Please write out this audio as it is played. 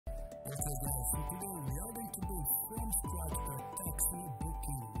Okay guys, so today we are going to build from scratch a taxi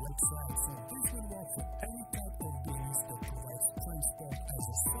booking website. So this will work for any type of business that provides transport as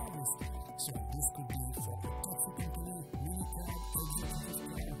a service. So this could be for a taxi company, minicab, executive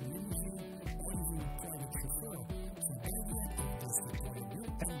car, limousine, or even a private chauffeur. So the idea of this tutorial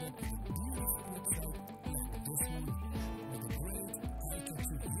will end up with a beautiful website like this one, with a great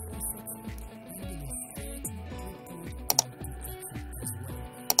eye-catching hero section and with a short, quick call to action as well.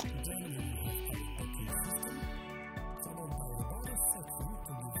 Then we will have our booking system, followed by a bonus section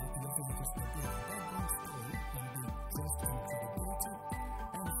to give your visitors a bit of background story and build trust and credibility,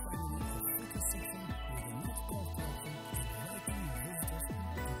 and finally a focus section with a net call to action inviting visitors to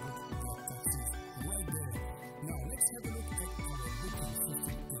book their taxis right there. Now let's have a look at our booking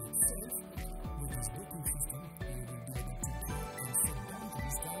system itself. With this booking system, you will be able to plot and set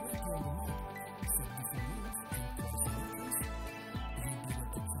boundaries directly on the map, set different routes and pricing options. You'll be able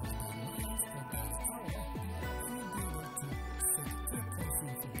to charge by miles or by the hour, and you'll be able to set clear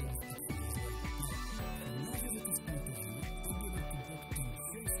pricing for both activities as well. From your visitor's point of view, you'll be able to book in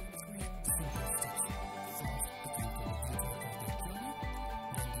just 3 simple steps. First, they enter the detail of their journey,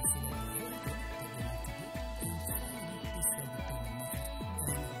 then they select the vehicle that they want to book, and finally they select the payment method,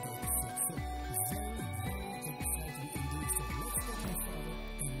 and that's it. So very, very exciting indeed. So let's get on further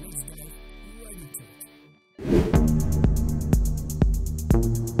and let's dive right into it.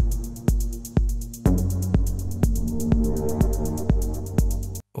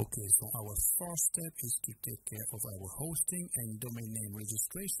 Okay, so our first step is to take care of our hosting and domain name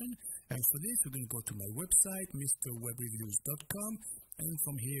registration. And for this, we're going to go to my website, mrwebreviews.com. And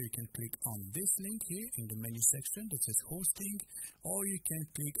from here, you can click on this link here in the menu section that says hosting, or you can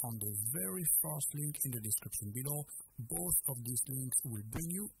click on the very first link in the description below. Both of these links will bring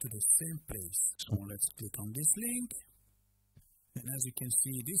you to the same place. So let's click on this link. And as you can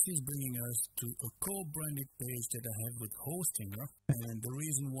see, this is bringing us to a co-branded page that I have with Hostinger. And the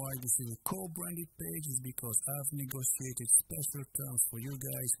reason why this is a co-branded page is because I've negotiated special terms for you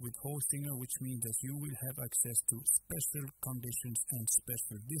guys with Hostinger, which means that you will have access to special conditions and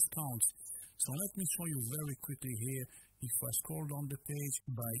special discounts. So let me show you very quickly here. If I scroll down the page,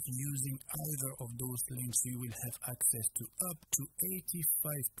 by using either of those links, you will have access to up to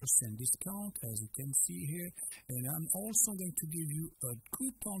 85% discount, as you can see here. And I'm also going to give you a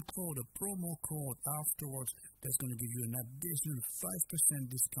coupon code, a promo code afterwards that's going to give you an additional 5%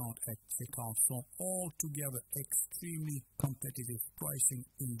 discount at checkout. So altogether, extremely competitive pricing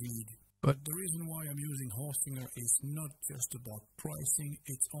indeed. But the reason why I'm using Hostinger is not just about pricing,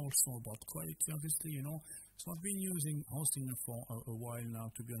 it's also about quality, obviously, you know. So I've been using Hostinger for a while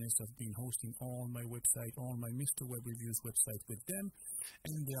now, to be honest. I've been hosting all my website, all my Mr. Web Reviews website with them,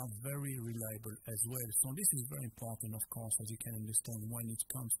 and they are very reliable as well. So this is very important, of course, as you can understand when it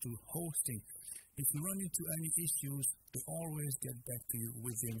comes to hosting. If you run into any issues, they always get back to you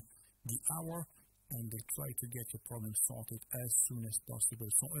within the hour, and they try to get your problem sorted as soon as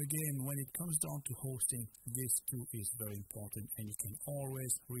possible. So again, when it comes down to hosting, this too is very important, and you can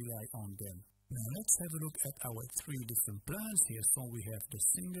always rely on them. Now let's have a look at our 3 different plans here. So we have the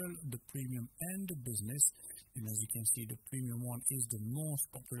single, the premium, and the business. And as you can see, the premium one is the most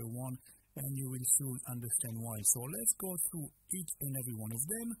popular one, and you will soon understand why. So let's go through each and every one of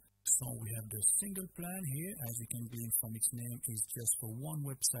them. So we have the single plan here, as you can glean from its name, is just for one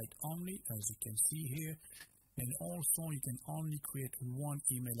website only, as you can see here. And also you can only create one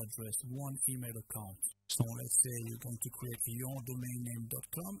email address, one email account. So let's say you're going to create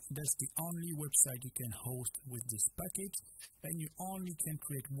yourdomainname.com. That's the only website you can host with this package. And you only can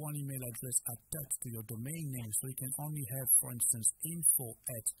create one email address attached to your domain name. So you can only have, for instance,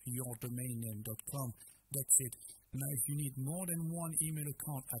 info@yourdomainname.com. That's it. Now, if you need more than one email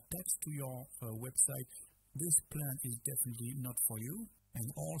account attached to your website, this plan is definitely not for you. And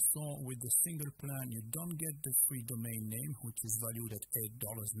also with the single plan, you don't get the free domain name, which is valued at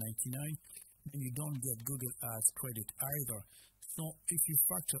 $8.99, and you don't get Google Ads credit either. So if you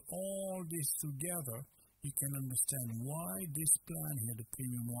factor all this together, you can understand why this plan here, the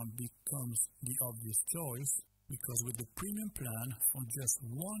premium one, becomes the obvious choice. Because with the premium plan, for just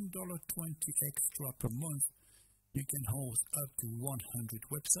 $1.20 extra per month, you can host up to 100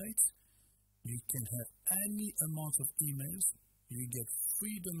 websites. You can have any amount of emails. You get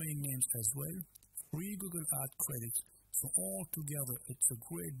free domain names as well, free Google Ad credits. So altogether, it's a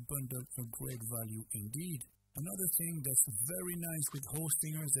great bundle, a great value indeed. Another thing that's very nice with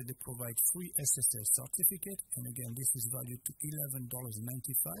Hostinger is that they provide free SSL certificate. And again, this is valued to $11.95.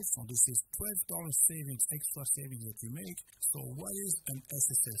 So this is $12 savings, extra savings that you make. So what is an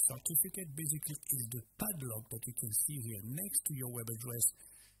SSL certificate? Basically, is the padlock that you can see here next to your web address.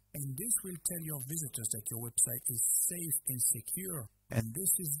 And this will tell your visitors that your website is safe and secure. And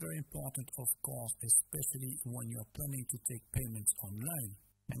this is very important, of course, especially when you're planning to take payments online.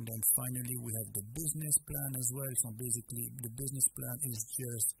 And then finally, we have the business plan as well. So basically, the business plan is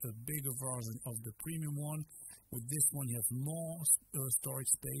just a bigger version of the premium one. With this one, you have more storage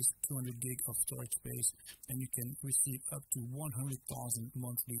space, 200 gig of storage space, and you can receive up to 100,000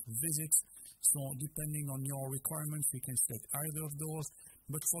 monthly visits. So depending on your requirements, you can select either of those.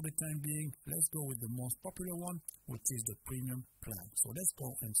 But for the time being, let's go with the most popular one, which is the premium plan. So let's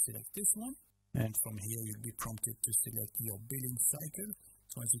go and select this one. And from here, you'll be prompted to select your billing cycle.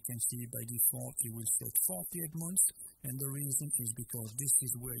 So as you can see, by default, it will select 48 months. And the reason is because this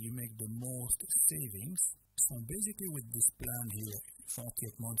is where you make the most savings. So basically with this plan here,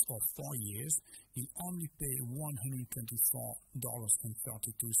 48 months or 4 years, you only pay $124.32,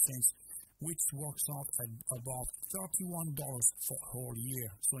 which works out at about $31 for a whole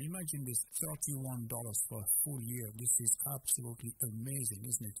year. So imagine this, $31 for a full year. This is absolutely amazing,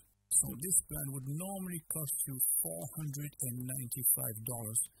 isn't it? So this plan would normally cost you $495.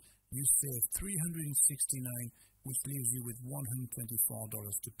 You save $369, which leaves you with $124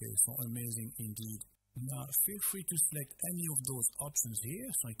 to pay. So amazing indeed. Now, feel free to select any of those options here,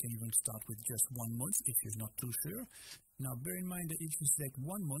 so you can even start with just 1 month if you're not too sure. Now, bear in mind that if you select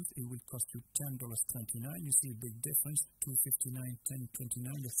 1 month, it will cost you $10.29. You see a big difference, $2.59,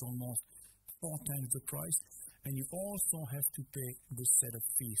 $10.29. That's almost 4 times the price. And you also have to pay the setup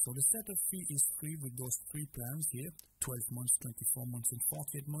fee. So the setup fee is free with those 3 plans here, 12 months, 24 months, and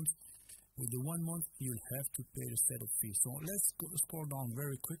 48 months. With the 1 month, you'll have to pay the setup fee. So let's scroll down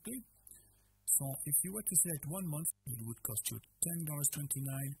very quickly. So if you were to select 1 month, it would cost you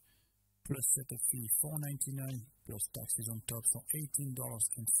 $10.29 plus setup fee $4.99 plus taxes on top, so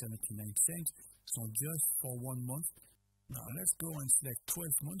 $18.79. So just for 1 month. Now let's go and select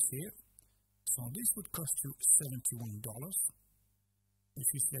 12 months here. So this would cost you $71. If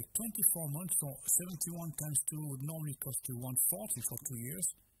you select 24 months, so 71 times 2 would normally cost you $140 for 2 years.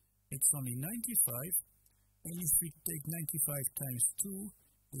 It's only $95. And if we take 95 times 2,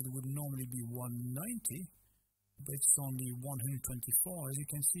 it would normally be $190. That's only $124. As you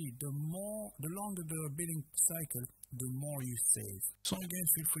can see, the longer the billing cycle, the more you save. So again,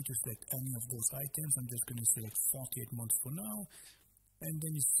 feel free to select any of those items. I'm just going to select 48 months for now. And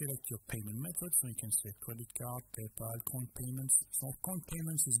then you select your payment method. So you can select credit card, PayPal, coin payments. So coin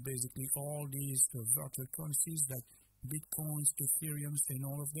payments is basically all these virtual currencies like Bitcoins, Ethereums, and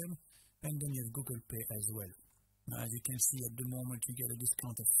all of them. And then you have Google Pay as well. Now, as you can see at the moment, you get a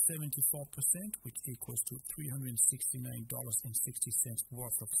discount of 74%, which equals to $369.60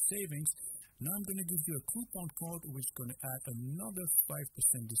 worth of savings. Now I'm going to give you a coupon code which is going to add another 5%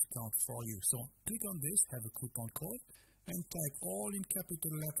 discount for you. So click on this, have a coupon code, and type all in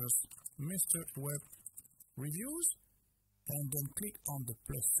capital letters, Mr. Web Reviews, and then click on the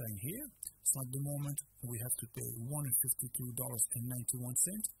plus sign here. So at the moment, we have to pay $152.91.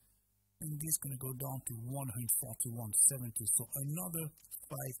 And this is going to go down to $141.70, so another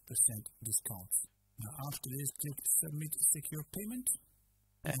 5% discount. Now after this, click Submit Secure Payment.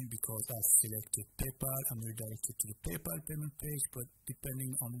 And because I've selected PayPal, I'm redirected to the PayPal payment page, but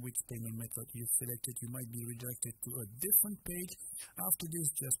depending on which payment method you selected, you might be redirected to a different page. After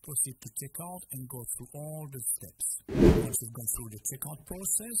this, just proceed to checkout and go through all the steps. Once you've gone through the checkout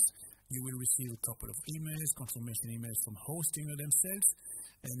process, you will receive a couple of emails, confirmation emails from Hostinger themselves.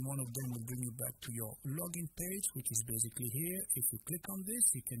 And one of them will bring you back to your login page, which is basically here. If you click on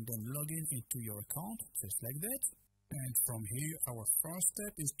this, you can then log in into your account, just like that. And from here, our first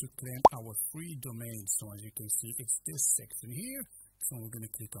step is to claim our free domain. So as you can see, it's this section here. So we're going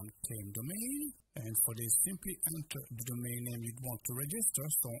to click on Claim Domain. And for this, simply enter the domain name you'd want to register.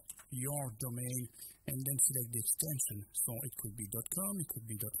 So your domain, and then select the extension. So it could be .com, it could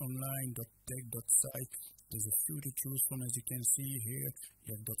be .online, .tech, .site. There's a few to choose from, as you can see here.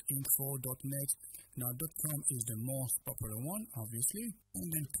 You have .info, .net. Now, .com is the most popular one, obviously.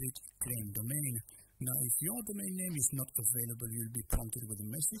 And then click Claim Domain. Now, if your domain name is not available, you'll be prompted with a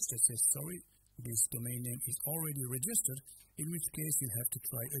message that says, sorry, this domain name is already registered, in which case you have to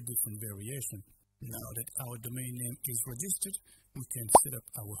try a different variation. Now that our domain name is registered, we can set up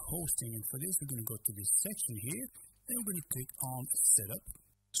our hosting. And for this, we're going to go to this section here, and we're going to click on Setup.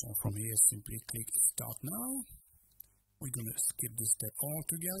 So from here, simply click Start Now. We're going to skip this step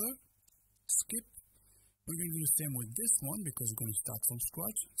altogether. Skip. We're going to do the same with this one because we're going to start from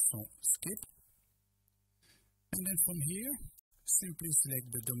scratch. So skip. And then from here, simply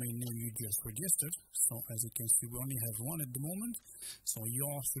select the domain name you just registered. So as you can see, we only have one at the moment. So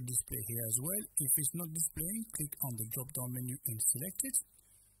yours should display here as well. If it's not displaying, click on the drop-down menu and select it.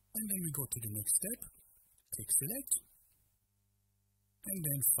 And then we go to the next step, click select, and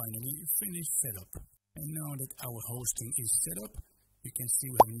then finally finish setup. And now that our hosting is set up, you can see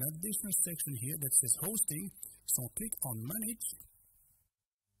we have an additional section here that says hosting, so click on manage.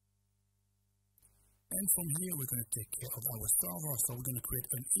 And from here we're going to take care of our server, so we're going to create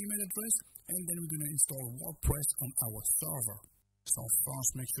an email address and then we're going to install WordPress on our server. So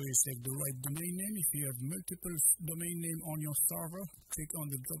first make sure you select the right domain name. If you have multiple domain name on your server, click on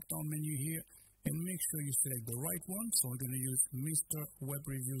the drop down menu here and make sure you select the right one. So we're going to use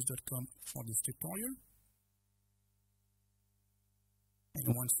mrwebreviews.com for this tutorial. And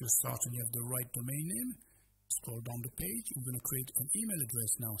once you start and you have the right domain name, scroll down the page. We're going to create an email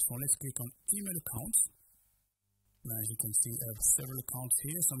address now. So let's click on email accounts. Now as you can see, I have several accounts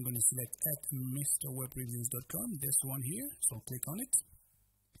here. So I'm going to select at mrwebreviews.com, this one here. So click on it.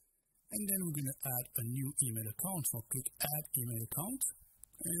 And then we're going to add a new email account. So click add email account.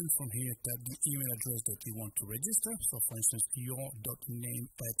 And from here, type the email address that you want to register. So for instance,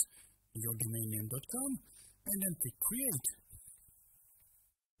 your.name@yourdomainname.com. And then click create.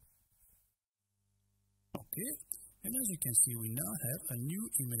 Okay, and as you can see, we now have a new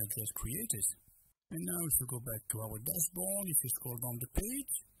email address created. And now if we go back to our dashboard, if you scroll down the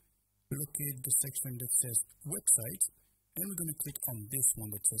page, locate the section that says website, and we're going to click on this one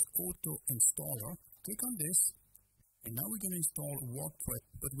that says auto installer. Click on this, and now we're going to install WordPress,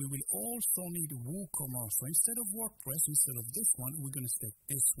 but we will also need WooCommerce. So instead of WordPress, instead of this one, we're going to select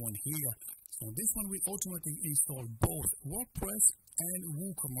this one here. So this one will automatically install both WordPress and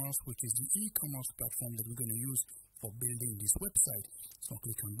WooCommerce, which is the e-commerce platform that we're going to use for building this website. So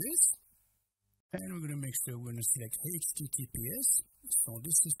click on this, and we're going to make sure we're going to select HTTPS. So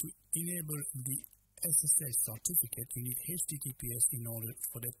this is to enable the SSL certificate. You need HTTPS in order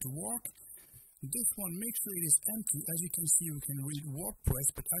for that to work. This one, make sure it is empty. As you can see, we can read WordPress,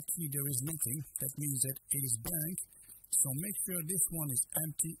 but actually there is nothing. That means that it is blank. So make sure this one is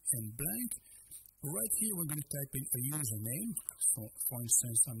empty and blank. Right here, we're going to type in a username. So, for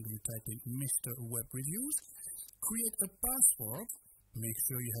instance, I'm going to type in Mr. Web Reviews. Create a password. Make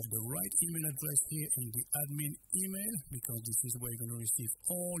sure you have the right email address here in the admin email, because this is where you're going to receive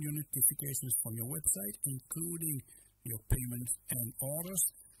all your notifications from your website, including your payments and orders.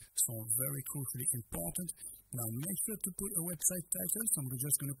 So, very crucially important. Now, make sure to put a website title. So, I'm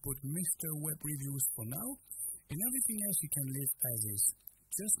just going to put Mr. Web Reviews for now. And everything else you can leave as is.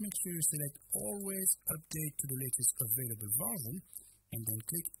 Just make sure you select always update to the latest available version and then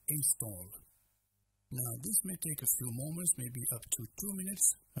click install. Now this may take a few moments, maybe up to 2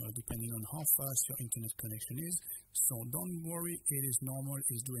 minutes, depending on how fast your internet connection is. So don't worry, it is normal,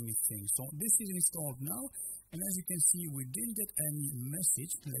 it's doing its thing. So this is installed now, and as you can see, we didn't get any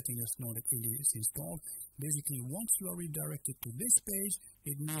message letting us know that it is installed. Basically, once you are redirected to this page,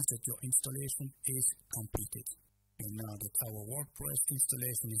 it means that your installation is completed. And now that our WordPress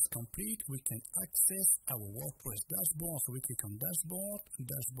installation is complete, we can access our WordPress dashboard. So we click on dashboard,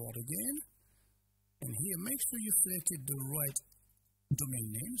 dashboard again. And here, make sure you selected the right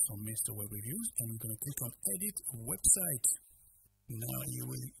domain name, so Mr. Web Reviews, and we're going to click on edit website. Now you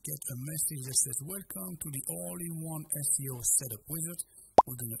will get a message that says welcome to the all-in-one SEO setup wizard.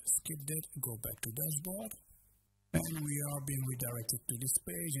 We're going to skip that, go back to dashboard. And we are being redirected to this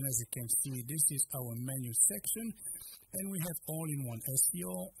page, and as you can see, this is our menu section, and we have all-in-one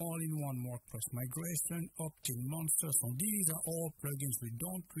SEO, all-in-one WordPress migration, opt-in monsters. So these are all plugins we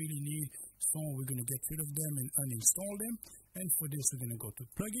don't really need, so we're going to get rid of them and uninstall them. And for this, we're going to go to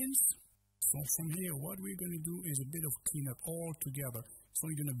plugins. So from here, what we're going to do is a bit of cleanup all together.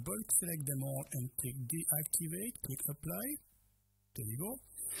 So we're going to bulk select them all and click deactivate, click apply. There you go.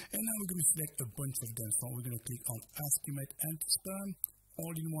 And now we're going to select a bunch of them. So we're going to click on estimate anti-spam,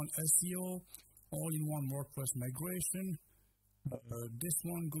 all-in-one SEO, all-in-one WordPress migration, this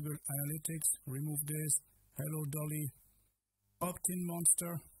one, Google Analytics, remove this, Hello Dolly, opt-in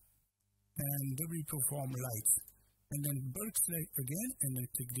monster, and WPerform Lite. And then bulk select again, and then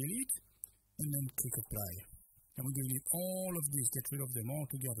click delete, and then click apply. And we're going to delete all of these, get rid of them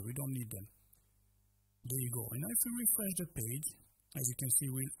all together. We don't need them. There you go. And now if we refresh the page, as you can see,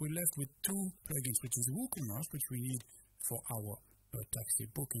 we're left with two plugins, which is WooCommerce, which we need for our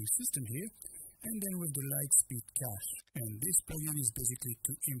taxi booking system here, and then with the Lightspeed Cache. And this plugin is basically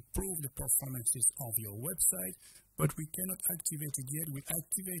to improve the performances of your website, but we cannot activate it yet. We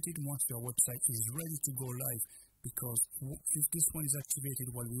activate it once your website is ready to go live, because if this one is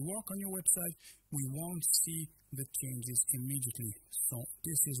activated while we work on your website, we won't see the changes immediately. So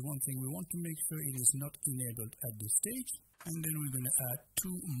this is one thing we want to make sure it is not enabled at this stage. And then we're going to add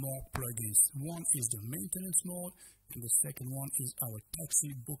two more plugins. One is the maintenance mode, and the second one is our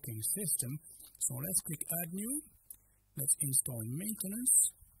taxi booking system. So let's click add new. Let's install maintenance.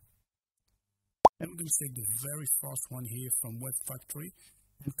 And we're going to take the very first one here from Web Factory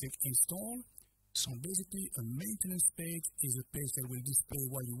and click install. So basically a maintenance page is a page that will display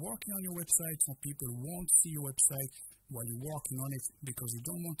while you're working on your website, so people won't see your website while you're working on it because you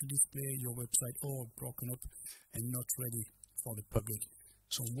don't want to display your website all broken up and not ready for the public.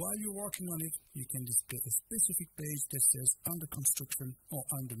 So while you're working on it, you can display a specific page that says under construction or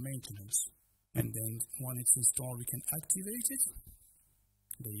under maintenance. And then when it's installed, we can activate it.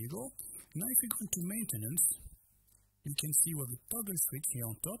 There you go. Now if we go to maintenance, you can see we have a toggle switch here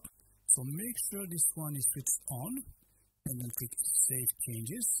on top. So make sure this one is switched on and then click Save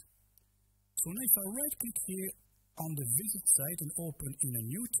Changes. So now if I right click here on the visit site and open in a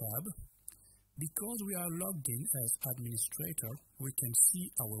new tab, because we are logged in as administrator, we can see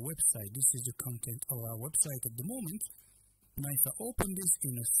our website. This is the content of our website at the moment. Now if I open this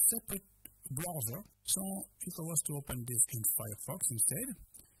in a separate browser, so if I was to open this in Firefox instead,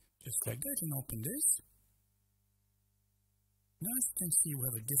 just like that and open this. Now as you can see we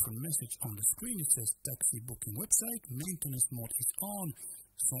have a different message on the screen. It says taxi booking website, maintenance mode is on.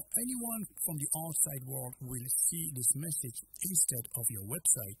 So anyone from the outside world will see this message instead of your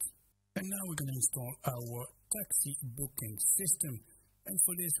website. And now we're going to install our taxi booking system. And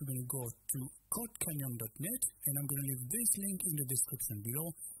for this we're going to go to codecanyon.net and I'm going to leave this link in the description below.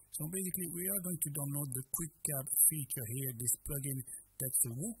 So basically we are going to download the quick cab feature here, this plugin. That's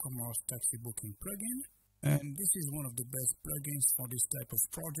the WooCommerce taxi booking plugin. And this is one of the best plugins for this type of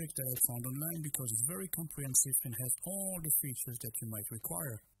project that I found online because it's very comprehensive and has all the features that you might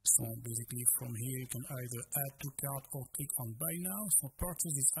require. So basically from here you can either add to cart or click on buy now. So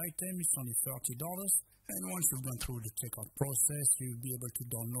purchase this item, it's only $30. And once you've gone through the checkout process, you'll be able to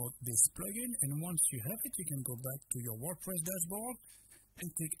download this plugin. And once you have it, you can go back to your WordPress dashboard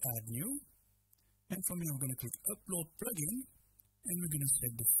and click add new. And from here we're going to click upload plugin and we're going to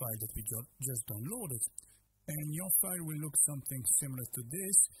select the file that we just downloaded. And your file will look something similar to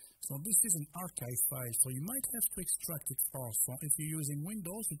this. So this is an archive file, so you might have to extract it first. So if you're using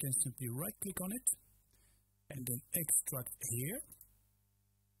Windows, you can simply right click on it and then extract here.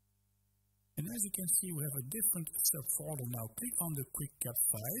 And as you can see, we have a different subfolder now. Click on the quick cab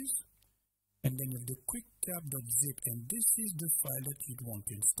files and then you have the quickcab.zip, and this is the file that you'd want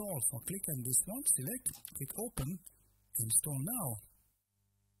to install. So click on this one, select, click open, install now.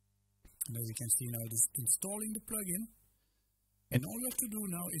 And as you can see now, it is installing the plugin. And all you have to do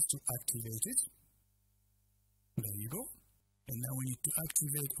now is to activate it. There you go. And now we need to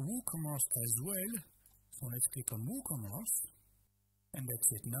activate WooCommerce as well. So let's click on WooCommerce. And that's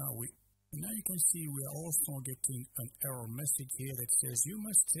it. Now you can see we are also getting an error message here that says you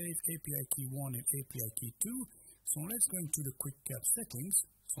must save API key 1 and API key 2. So let's go into the quick cab settings.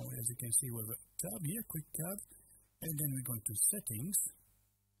 So as you can see we have a tab here, quick cab. And then we go into settings.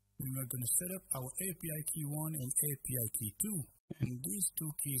 We are going to set up our API key 1 and API key 2. And these two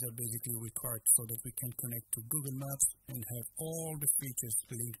keys are basically required so that we can connect to Google Maps and have all the features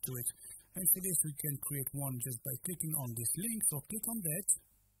linked to it. And for this we can create one just by clicking on this link. So click on that.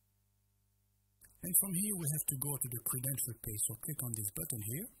 And from here we have to go to the credential page. So click on this button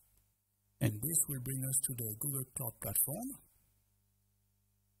here. And this will bring us to the Google Cloud Platform.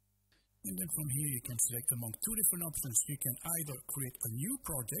 And then from here you can select among two different options. You can either create a new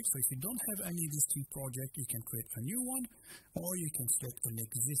project, so if you don't have any existing project, you can create a new one, or you can select an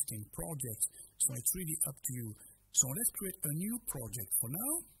existing project. So it's really up to you. So let's create a new project for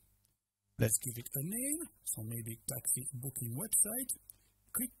now. Let's give it a name, so maybe taxi booking website.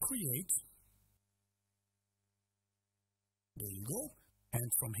 Click create. There you go. And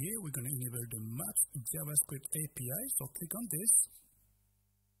from here we're going to enable the Maps JavaScript API, so click on this.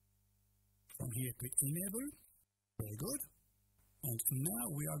 From here, click Enable. Very good. And now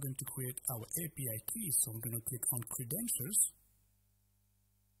we are going to create our API key. So I'm going to click on Credentials,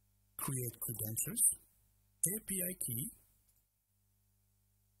 Create Credentials, API key.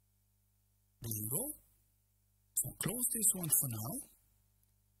 There you go. So close this one for now.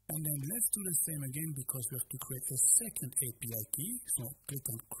 And then let's do the same again because we have to create a second API key. So click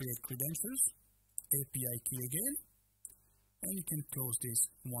on Create Credentials, API key again. And you can close this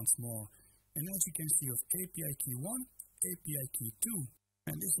once more. And as you can see, we have API key 1, API key 2.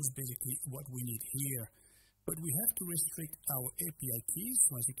 And this is basically what we need here. But we have to restrict our API keys.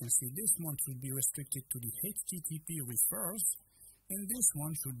 So as you can see, this one should be restricted to the HTTP refers. And this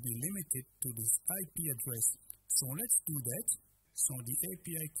one should be limited to this IP address. So let's do that. So the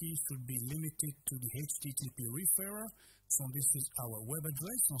API key should be limited to the HTTP referrer. So this is our web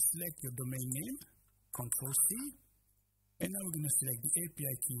address. So select your domain name, Control C. And now we're going to select the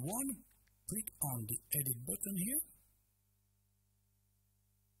API key 1. Click on the edit button here.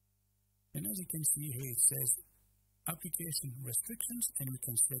 And as you can see here, it says application restrictions, and we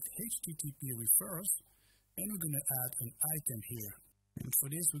can select HTTP refers, and we're going to add an item here. And for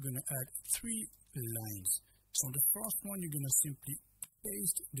this, we're going to add 3 lines. So the first one, you're going to simply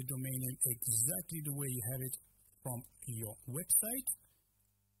paste the domain name exactly the way you have it from your website.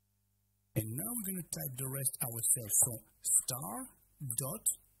 And now we're going to type the rest ourselves. So star dot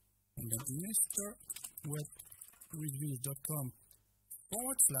and then MrWebReviews.com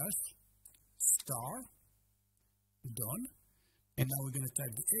 / star done. And now we're going to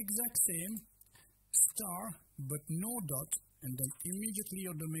type the exact same star but no dot and then immediately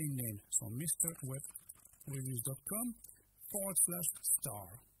your domain name. So MrWebReviews.com /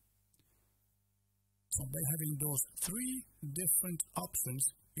 star. So by having those 3 different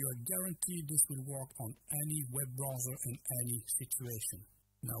options, you are guaranteed this will work on any web browser in any situation.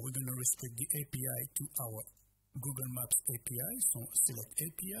 Now we're going to restrict the API to our Google Maps API. So select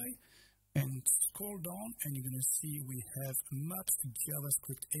API and scroll down, and you're going to see we have Maps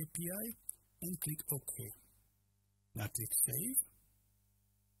JavaScript API, and click OK. Now click Save.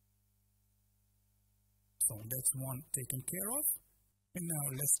 So that's one taken care of. And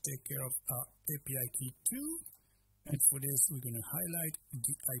now let's take care of our API key 2. And for this, we're going to highlight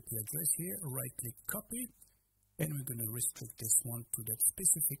the IP address here, right click copy, and we're going to restrict this one to that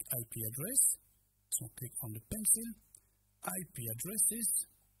specific IP address. So click on the pencil, IP addresses,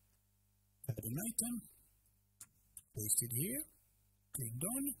 add an item, paste it here, click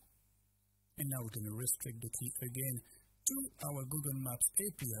done, and now we're going to restrict the key again to our Google Maps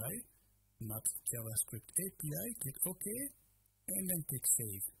API, Maps JavaScript API, click OK, and then click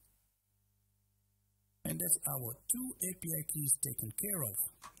Save. And that's our 2 API keys taken care of.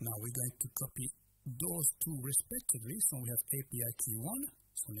 Now we're going to copy those 2 respectively. So we have API key 1,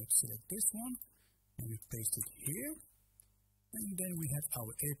 so let's select this one, and we paste it here. And then we have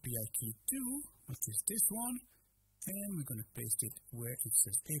our API key 2, which is this one, and we're going to paste it where it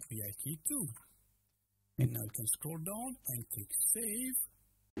says API key 2. And now you can scroll down and click Save.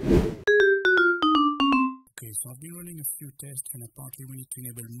 Okay, so I've been running a few tests, and apparently we need to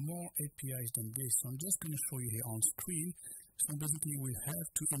enable more APIs than this. So I'm just going to show you here on screen. So basically we have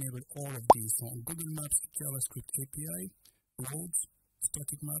to enable all of these. So Google Maps JavaScript API, roads,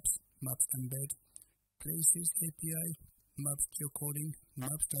 static maps, maps embed, places API, maps geocoding,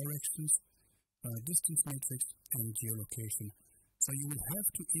 maps directions, distance matrix, and geolocation. So you will have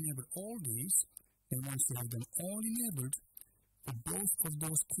to enable all these, and once you have them all enabled, for both of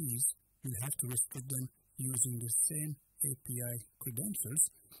those keys, you have to restrict them using the same API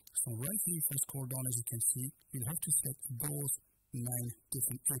credentials. So right here, if I scroll down, as you can see, you'll have to set those 9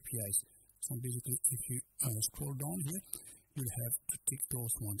 different APIs. So basically, if you scroll down here, you'll have to tick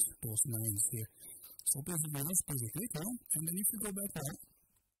those ones, those 9s here. So basically, that's basically it, and then if you go back there,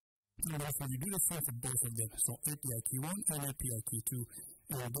 and also you do the same for both of them. So API key 1 and API key 2,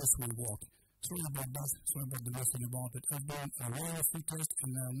 this will work. Sorry about that, sorry about the lesson about it. I've done a lot of retest and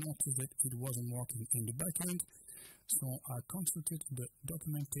I noticed that it wasn't working in the backend. So I consulted the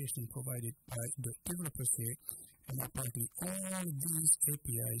documentation provided by the developers here, and apparently all these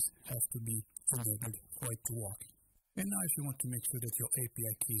APIs have to be enabled for it to work. And now if you want to make sure that your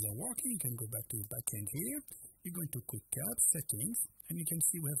API keys are working, you can go back to the backend here. You're going to quick tab settings, and you can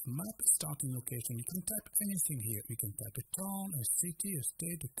see we have map starting location. You can type anything here. You can type a town, a city, a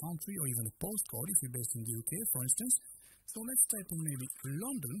state, a country, or even a postcode if you're based in the UK, for instance. So let's type in maybe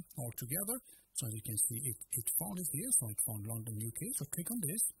London altogether. So as you can see, it found it here, so it found London, UK. So click on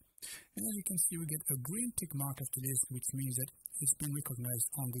this, and as you can see, we get a green tick mark after this, which means that it's been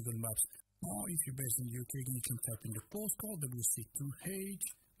recognized on Google Maps. Or if you're based in the UK, then you can type in the postcode, WC2H,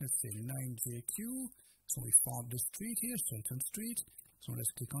 let's say 9JQ. So we found the street here, Sultan Street. So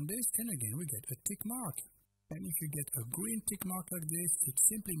let's click on this, and again we get a tick mark. And if you get a green tick mark like this, it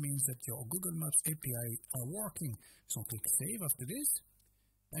simply means that your Google Maps API are working. So click Save after this.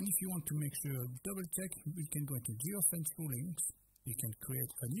 And if you want to make sure, double check, we can go into geofence rulings. You can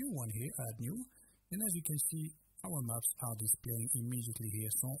create a new one here, add new. And as you can see, our maps are displaying immediately here.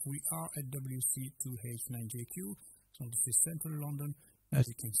 So we are at WC2H9JQ. So this is central London, as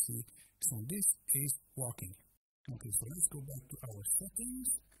you can see. So this is working. Okay, so let's go back to our settings,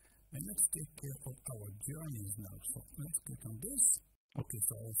 and let's take care of our journeys now. So let's click on this. Okay,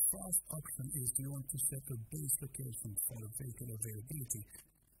 so our first option is we want to set a base location for the vehicle availability.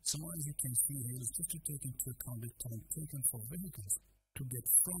 So as you can see here, it's just to take into account the time taken for vehicles to get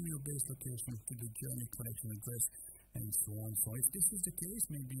from your base location to the journey collection address and so on. So if this is the case,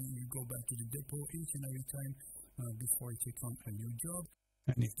 maybe you go back to the depot each and every time before you take on a new job.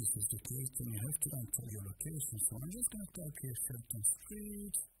 And if this is the case, then you have to enter your location. So I'm just going to type here Shelton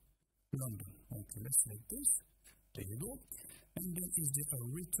Street, London. Okay, let's select this. There you go. And then is there a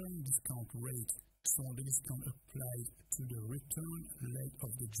return discount rate? So the discount applies to the return leg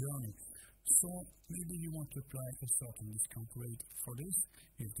of the journey. So maybe you want to apply a certain discount rate for this.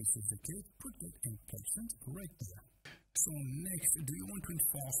 If this is the case, put that in captions right there. So next, do you want to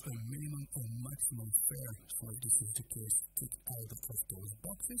enforce a minimum or maximum fare? So if this is the case, tick either of those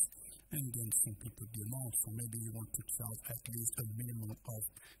boxes and then simply put the amount. So maybe you want to charge at least a minimum of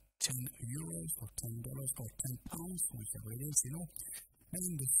 €10 or $10 or £10, whichever it is,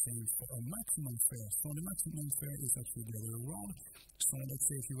 And the same for a maximum fare. So the maximum fare is actually the other way around. So let's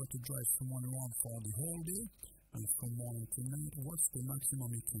say if you were to drive someone around for the whole day, and from morning to night, what's the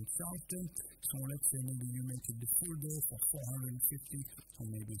maximum you can charge them? So let's say maybe you make it the full day for $450 or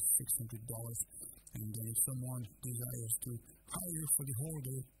maybe $600. And then if someone desires to hire for the whole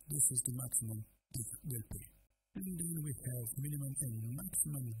day, this is the maximum they'll pay. And then we have minimum and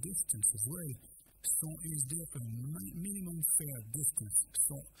maximum distance as well. So is there a minimum fare distance?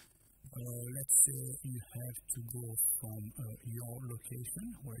 So let's say you have to go from your location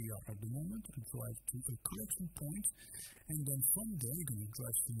where you are at the moment and drive to a collection point, and then from there you're going to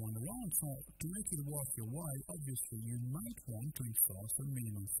drive someone around. So to make it worth your while, obviously you might want to enforce a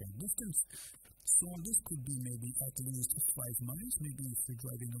minimum fare distance. So this could be maybe at least 5 miles, maybe if you're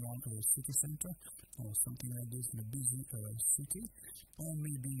driving around a city center or something like this in a busy city, or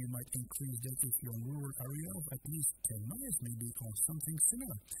maybe you might increase that if you're in a rural area of at least 10 miles maybe, or something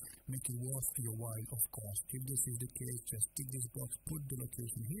similar. Make it worth your while, of course. If this is the case, just tick this box, put the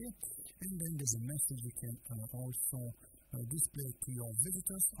location here, and then there's a message you can also display to your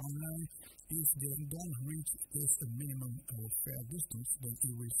visitors online. If they don't reach this minimum fare distance, then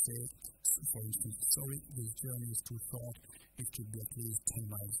it will say, for instance, sorry, this journey is too short, it should be at least 10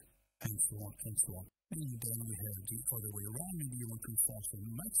 miles, and so on and so on. And then we have the other way around. Maybe you want to enforce a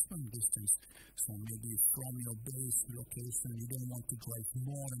maximum distance. So maybe from your base location, you don't want to drive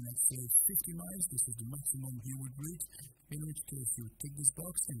more than, let's say, 50 miles. This is the maximum you would reach, in which case you tick this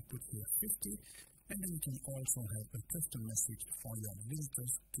box and put here 50. And then you can also have a custom message for your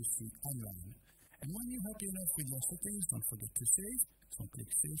visitors to see online. And when you're happy enough with your settings, don't forget to save. So click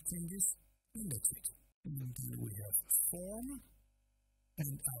Save Changes, and that's it. And then we have Form.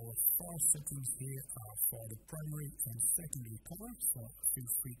 And our 4 settings here are for the primary and secondary color. So feel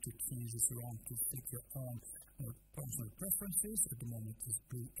free to change this around to fit your own personal preferences. At the moment it's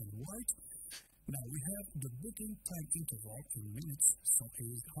blue and white. Now we have the booking time interval in minutes. So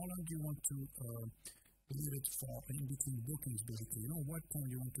how long do you want to leave it for in between bookings, basically? What time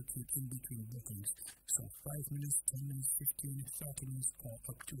you want to keep in between bookings. So 5 minutes, 10 minutes, 15, 30 minutes, or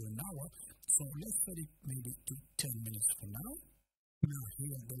up to an hour. So let's set it maybe to 10 minutes for now. Now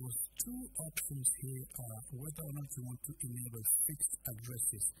here, there was 2 options here, whether or not you want to enable fixed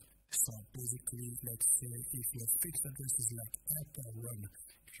addresses. So basically, let's say if your fixed address is like airport run,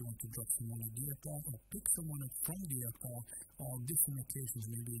 if you want to drop someone at the airport or pick someone up from the airport, or different locations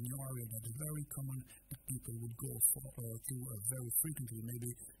maybe in your area that is very common that people would go to very frequently,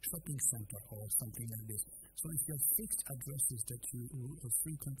 maybe shopping center or something like this. So if you have fixed addresses that you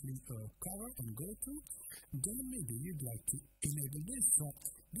frequently cover and go to, then maybe you'd like to enable this. So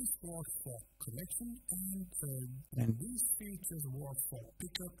this works for collection and these features work for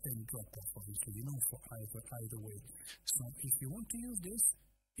pickup and drop off, obviously, for either way. So if you want to use this,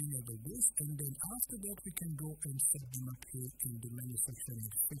 enable this, and then after that we can go and set them up here in the menu section in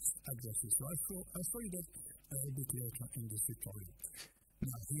fixed addresses. So I'll show you that a bit later in this tutorial.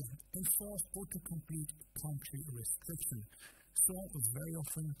 Now here, enforce autocomplete country restriction. So very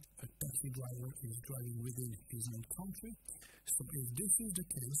often a taxi driver is driving within his own country. So if this is the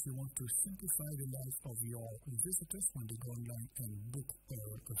case, you want to simplify the life of your visitors when they go online and book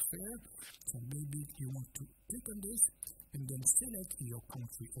a fare. So maybe you want to click on this and then select your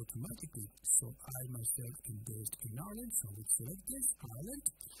country automatically. So I myself am based in Ireland, so we select this, Ireland.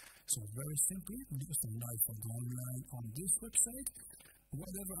 So very simply, just a life of online on this website.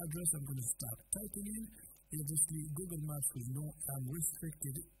 Whatever address I'm going to start typing in, obviously Google Maps will know I'm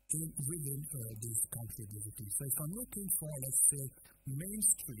restricted within this country, basically. So if I'm looking for, let's say, Main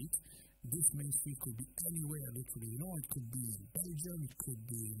Street, this Main Street could be anywhere, literally. It could be in Belgium, it could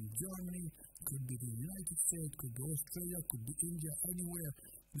be in Germany, it could be the United States, it could be Australia, it could be India, anywhere.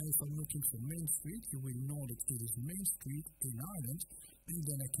 Now if I'm looking for Main Street, you will know that it is Main Street in Ireland, and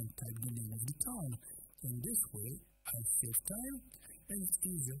then I can type the name of the town. In this way, I save time, and it's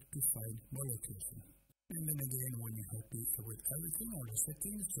easier to find my location. And then again, when you're happy with everything, all the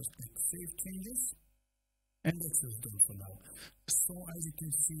settings, just click Save Changes. And that's just done for now. So as you can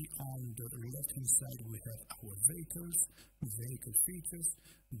see on the left-hand side, we have our vehicles, vehicle features,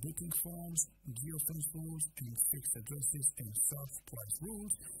 booking forms, geofence rules, and fixed addresses and soft price rules.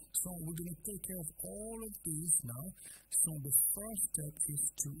 So we're going to take care of all of these now. So the first step is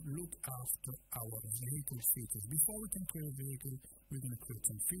to look after our vehicle features. Before we can create a vehicle, we're going to create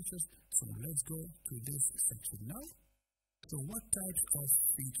some features. So let's go to this section now. So what types of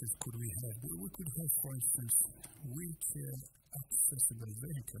features could we have? We could have, for instance, wheelchair accessible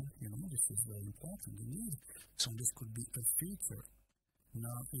vehicle. This is very important indeed. So this could be a feature.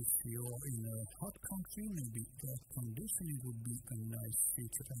 Now, if you're in a hot country, maybe air conditioning would be a nice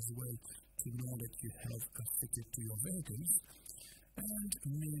feature as well to know that you have fitted to your vehicles. And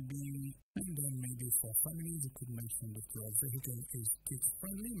then maybe for families, you could mention that your vehicle is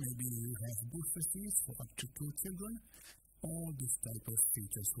kids-friendly. Maybe you have booster seats for up to 2 children. All these type of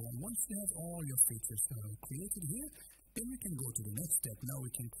features. So once you have all your features created here, then we can go to the next step. Now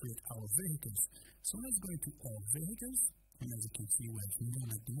we can create our vehicles. So let's go into our vehicles. And as you can see, we have none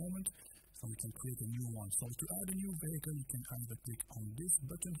at the moment. So we can create a new one. So to add a new vehicle, you can either click on this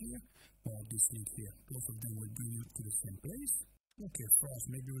button here or this link here. Both of them will bring you to the same place. Okay, first,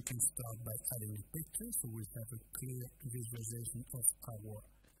 maybe we can start by adding a picture. So we have a clear visualization of our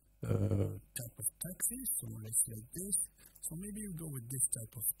type of taxi. So let's select this. So maybe you go with this type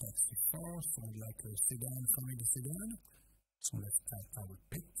of taxi first, so like a sedan, family sedan. So let's add our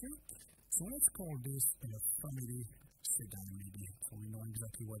picture. So let's call this a family sedan maybe, so we know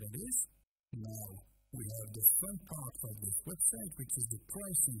exactly what it is. Now, we have the front part of this website, which is the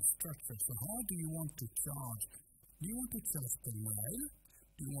pricing structure. So how do you want to charge? Do you want to charge per mile?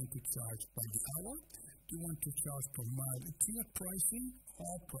 Do you want to charge by the hour? Do you want to charge per mile tiered pricing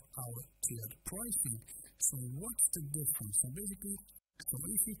or per hour tiered pricing? So what's the difference? So basically,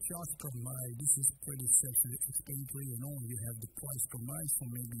 if you charge per mile, this is pretty self-explanatory. You have the price per mile, so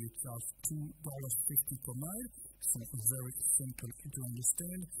maybe you charge $2.50 per mile. So very simple to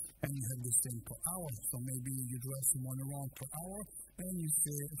understand. And you have the same per hour. So maybe you drive someone around per hour, and you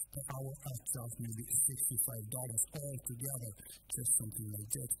say per hour I charge maybe $65 altogether, just something like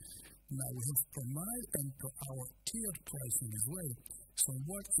that. Now we have per mile and per hour tiered pricing as well. So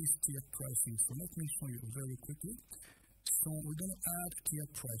what is tiered pricing? So let me show you very quickly. So we're going to add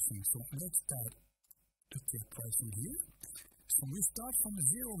tiered pricing. So let's start the tiered pricing here. So we start from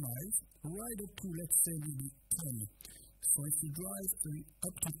 0 miles right up to, let's say, maybe 10. So if you drive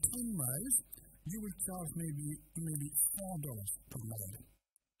up to 10 miles, you will charge maybe $4 per mile,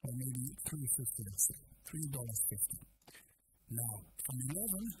 or maybe $3.50, let's say, $3.50. Now, from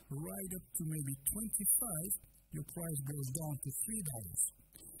 11 right up to maybe 25, your price goes down to $3.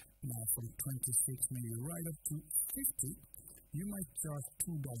 Now, from 26 maybe right up to 50, you might charge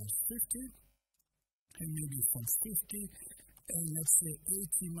 $2.50, and maybe from 50, and let's say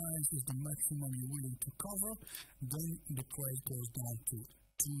 80 miles is the maximum you're willing to cover, then the price goes down to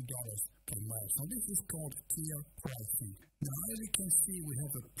 $2 per mile. So this is called tier pricing. Now, as you can see, we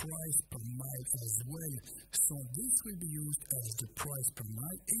have a price per mile as well. So this will be used as the price per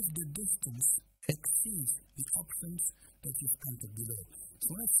mile if the distance exceeds the options that you've entered below. So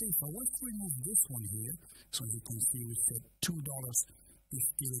let's say if I was to remove this one here, so as you can see, we said $2 if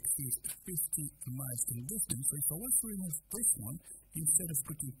it exceeds 50 miles in distance. So if I was to remove this one, instead of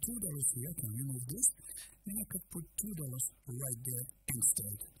putting $2 here, I can remove this, and I could put $2 right there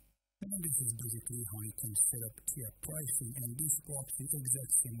instead. And this is basically how you can set up tier pricing, and this works the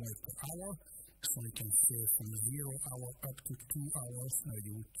exact same way per hour. So you can say from 0 hour up to 2 hours,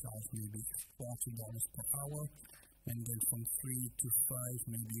 you would charge maybe $40 per hour, and then from 3 to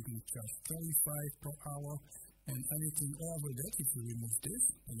 5, maybe you can charge $35 per hour. And anything over that, if you remove this,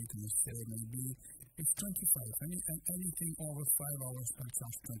 then you can say maybe it's 25. Anything over 5 hours, I'll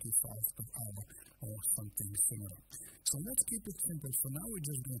charge 25 per hour or something similar. So let's keep it simple. So now we're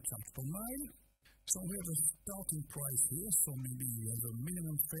just going to charge per mile. So we have a starting price here. So maybe you have a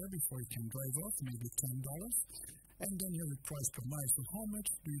minimum fare before you can drive off, maybe $10. And then you have a price per mile. So how much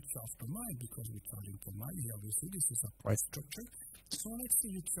do you charge per mile? Because we're charging per mile here, obviously. This is a price structure. So let's say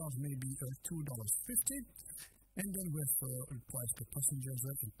you charge maybe $2.50. And then we have a price per passenger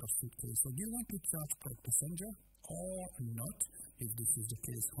and per suitcase. So do you want to charge per passenger or not? If this is the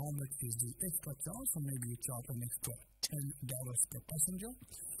case, how much is the extra charge? So maybe you charge an extra $10 per passenger.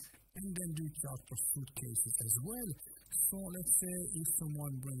 And then do you charge per suitcases as well? So let's say if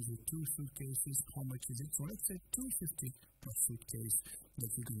someone brings you 2 suitcases, how much is it? So let's say $2.50 per suitcase. that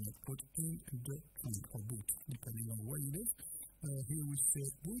you're going to put in the trunk or boot, depending on where you live. Here we say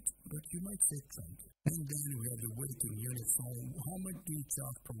boot, but you might say trunk. And then we have the waiting unit. So how much do you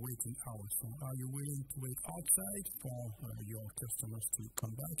charge per waiting hour? So are you willing to wait outside for your customers to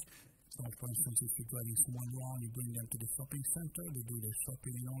come back? So for instance, if you're driving someone around, you bring them to the shopping center, they do their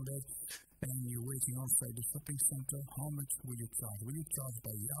shopping and all that, and you're waiting outside the shopping center, how much will you charge? Will you charge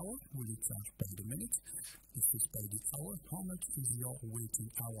by the hour? Will you charge by the minute? If it's by the hour, how much is your waiting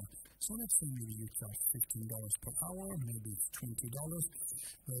hour? So let's say maybe you charge $15 per hour, maybe it's $20,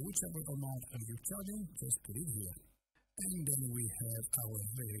 whichever amount you're charging, just put it here. And then we have our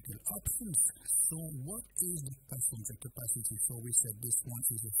vehicle options. So what is the passenger capacity? So we said this one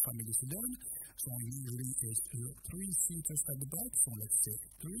is a family sedan. So usually it's 3 seaters at the back. So let's say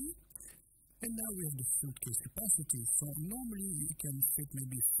 3. And now we have the suitcase capacity. So normally you can fit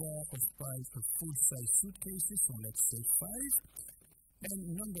maybe 4 or 5 full-size suitcases. So let's say 5.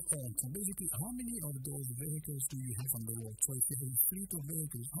 And number 10, so basically how many of those vehicles do you have on the road? So if you have a fleet of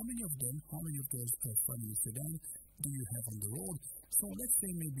vehicles, how many of those family sedan do you have on the road? So let's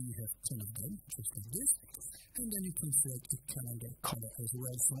say maybe you have 10 of them, just like this. And then you can select the calendar color as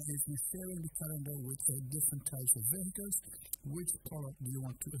well. So if you're sharing the calendar with different types of vehicles, which color do you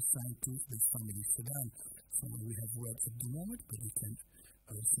want to assign to the family sedan? So we have red at the moment, but you can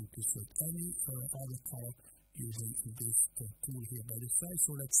simply select any other color using this tool here by the side.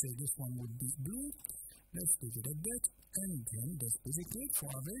 So let's say this one would be blue. Let's leave it at that. And then that's basically it for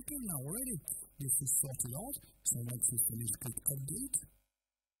our vehicle. Now already this is sorted out. So once you finish, click update.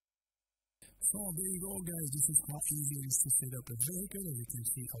 So there you go, guys. This is how easy it is to set up a vehicle. As you can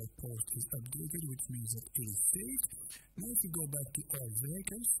see, our post is updated, which means that it is saved. Now if you go back to all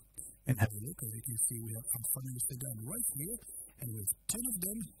vehicles and have a look, as you can see, we have our family sedan right here. And with 10 of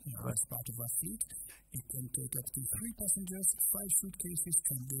them as part of our fleet, it can take up to 3 passengers, 5 suitcases,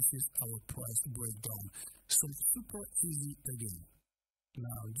 and this is our price breakdown. So super easy again.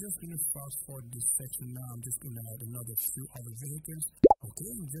 Now I'm just going to fast forward this section now. I'm just going to add another few other vehicles.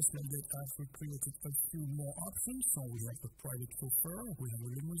 Okay, just like that, I've created a few more options. So we have the Private Chauffeur, we have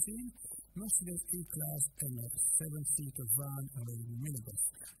a limousine, Mercedes E-Class, and a 7-seater van and a minibus.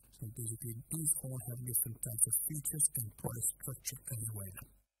 So basically, these all have different types of features and price structure as well.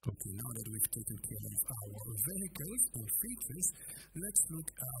 Okay, now that we've taken care of our vehicles and features, let's look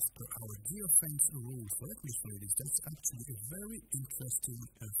after our geofence rules. So let me show you this. That's actually a very interesting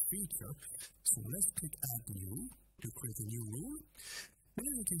feature. So let's click Add New to create a new rule. And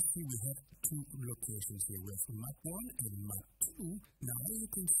as you can see, we have 2 locations here. We have Map 1 and Map 2. Now, as you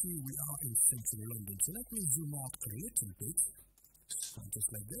can see, we are in central London. So let me zoom out a little bit. So just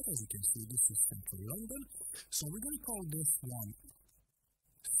like that, as you can see, this is central London. So we're going to call this one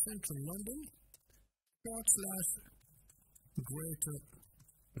Central London / Greater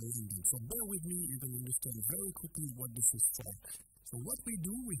London. So bear with me, you're going to understand very quickly what this is for. So what we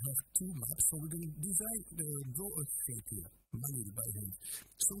do, we have 2 maps. So we're going to draw a shape here, manually by hand.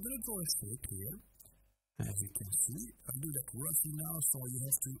 So we're going to draw a shape here, as you can see. I'll do that roughly now, so you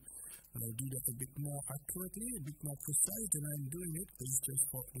have to do that a bit more accurately, a bit more precise than I'm doing it. It's just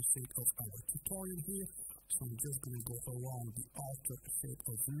for the sake of our tutorial here. So I'm just going to go around the outer shape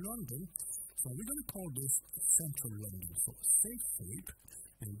of London. So we're going to call this Central London. So save shape,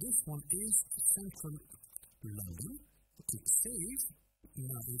 and this one is Central London. Click save.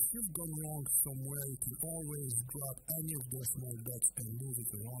 Now if you've gone wrong somewhere, you can always grab any of those small dots and move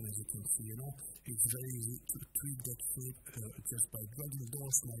it around. As you can see, it's very easy to tweak that shape just by dragging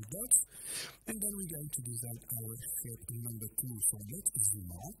those small dots. And then we're going to design our shape number 2. So let's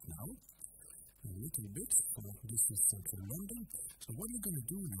zoom out now a little bit. So this is Central London. So what you're going to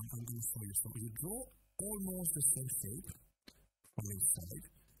do now, I'm going to show you. So you draw almost the same shape from inside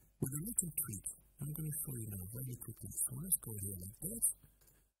with a little tweak. I'm going to show you now very quickly. So let's go here like that.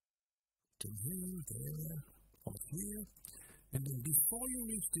 To here, there, off here. And then before you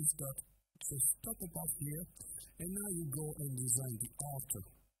reach this dot, just stop above here. And now you go and design the outer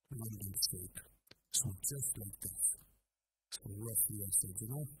London shape. So just like this. So roughly I said,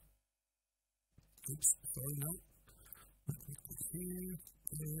 Oops, sorry now. Let me click here,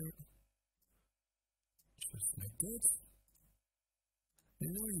 there. Just like that.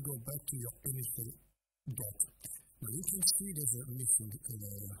 And now you go back to your initial dot. Now you can see there's a missing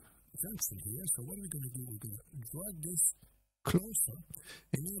junction here. So what we're going to do, we're going to drag this closer.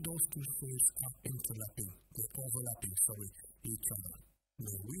 And now those 2 shapes are they're overlapping, each other.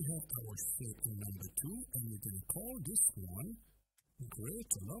 Now we have our shape number 2, and we're going to call this one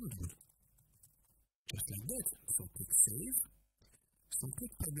Greater London. Just like that. So click save. So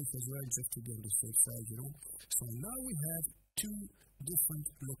click publish as well, just to be on the safe side, So now we have two different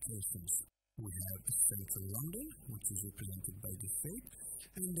locations. We have Central London, which is represented by the shape,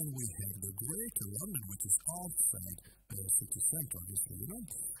 and then we have the Greater London, which is outside the city centre, obviously,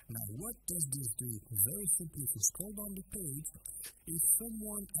 Now, what does this do? Very simply, if you scroll down the page, if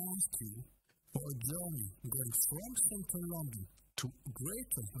someone asks you for a journey going from Central London to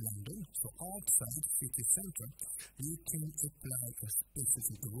Greater London, so outside city centre, you can apply a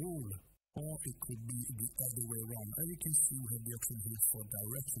specific rule. Or it could be the other way around. As you can see, we have the option here for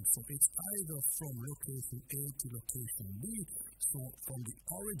direction. So it's either from location A to location B, so from the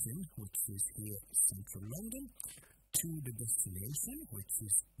origin, which is here Central London, to the destination, which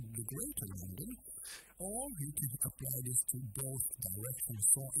is the Greater London, or you can apply this to both directions.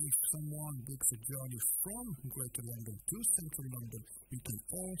 So if someone books a journey from Greater London to Central London, you can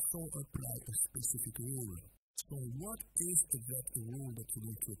also apply a specific rule. So what is that rule that you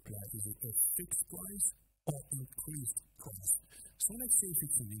need to apply? Is it a fixed price or increased price? So let's say if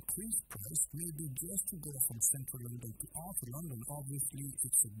it's an increased price, maybe just to go from Central London to Outer London, obviously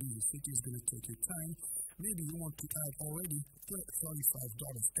it's a busy city, it's going to take you time. Maybe you want to add already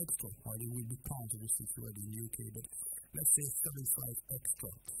 $35 extra, or it will be pounds obviously if you're already in the UK, but let's say 35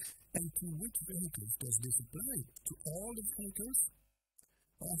 extra. And to which vehicles does this apply? To all the vehicles,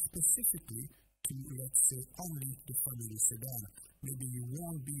 or specifically to, let's say, only the family sedan? Maybe you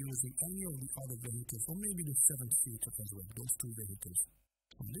won't be using any of the other vehicles, or maybe the 7-seater as well, those two vehicles.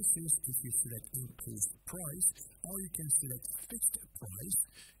 So this is if you select increased price, or you can select fixed price,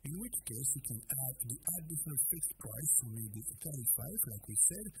 in which case you can add the additional fixed price, so maybe 35 like we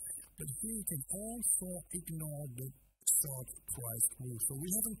said, but here you can also ignore the surge price rule. So we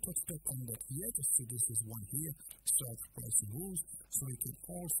haven't touched up on that yet, so this is one here, surge pricing rules, so you can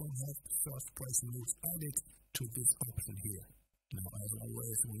also have surge pricing rules added to this option here. Now, as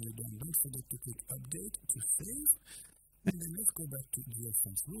always, when you're done, don't forget to click update to save. And then let's go back to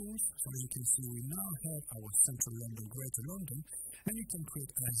GFM's rules. So as you can see, we now have our Central London, Greater London, and you can create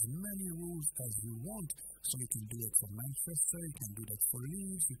as many rules as you want. So you can do it for Manchester, you can do that for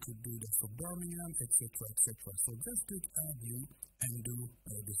Leeds, you could do that for Birmingham, etc., etc. So just click add new and do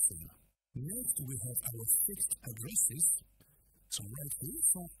the same. Next, we have our fixed addresses. So right here,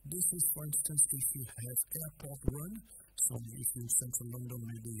 so this is for instance if you have airport run, so if you're in Central London,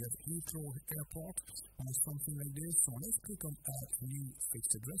 maybe you have Heathrow Airport or something like this. So let's click on add new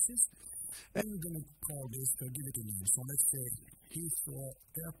fixed addresses, and we're going to call this, give it a name. So let's say Heathrow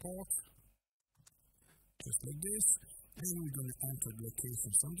Airport, just like this, and we're going to enter the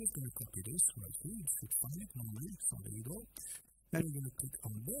location. So I'm just going to copy this right here, you should find it normally, so there you go. And we're going to click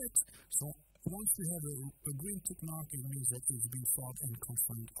on that. So once you have a green tick mark, it means that it's been found and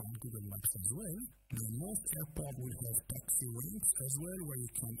confirmed on Google Maps as well. Now, most airports will have taxi ranks as well, where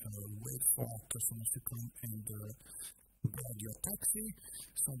you can wait for customers to come and board your taxi.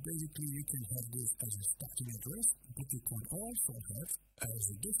 So basically, you can have this as a starting address, but you can also have as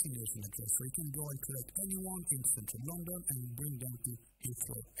a destination address. So you can go and collect anyone in Central London and bring them to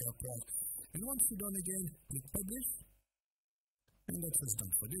Heathrow Airport. And once you're done again, click publish. And that's what's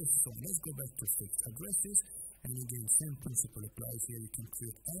done for this. So let's go back to fixed addresses. And again, same principle applies here. You can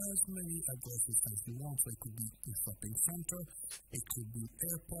create as many addresses as you want. So it could be a shopping center, it could be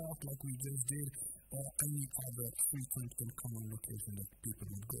airport like we just did, or any other frequent and common location that people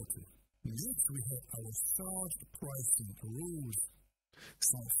would go to. Next, we have our surge pricing rules.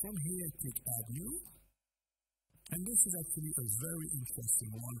 So from here, click add new. And this is actually a very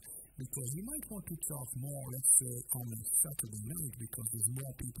interesting one, because you might want to charge more, let's say, on a Saturday night, because there's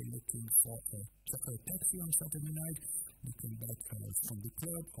more people looking for a taxi on Saturday night. You can back from the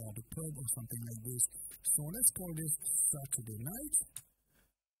club or something like this. So let's call this Saturday night,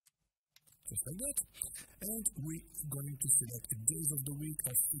 just like that. And we're going to select days of the week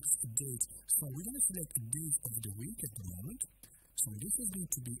or fixed dates. So we're going to select days of the week at the moment. So this is going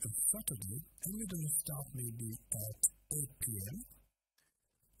to be a Saturday, and we're going to start maybe at 8 p.m.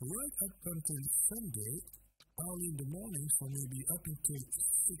 right up until Sunday, early in the morning, so maybe up until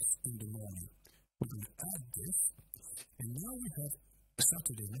 6 in the morning. We're going to add this, and now we have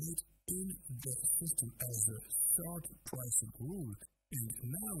Saturday night in the system as a surge pricing rule. And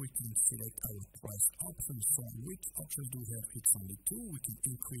now we can select our price options. So which options do we have? It's only two. We can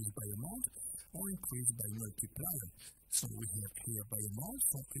increase by amount or increase by multiplier. So we have here by amount,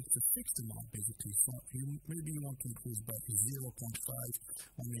 so it's a fixed amount basically. So maybe you want to increase by 0.5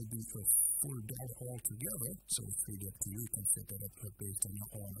 or maybe a full dollar altogether. So it's really up to you. You can set that up based on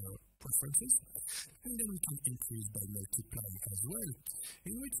your own preferences. And then we can increase by multiplier as well.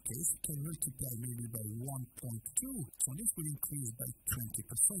 In which case, you can multiply maybe by 1.2. So this will increase by 20%.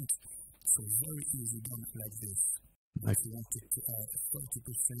 So very easy done like this. If you wanted to add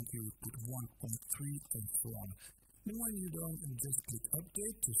 30%, you would put 1.3 and so on. Then when you're done, just click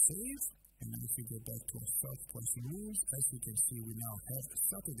update to save. And then if we go back to our first pricing rules, as you can see, we now have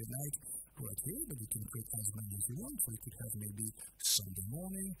Saturday night right here, but you can create as many as you want. So you could have maybe Sunday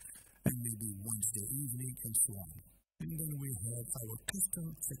morning and maybe Wednesday evening and so on. And then we have our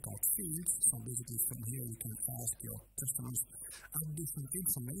custom checkout fields. So basically from here you can ask your customers additional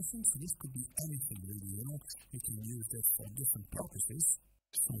information. So this could be anything really, You can use that for different purposes.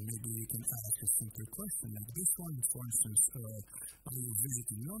 So maybe you can ask a simple question like this one, for instance, are you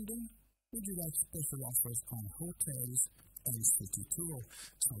visiting London? Would you like special offers on hotels and city tour?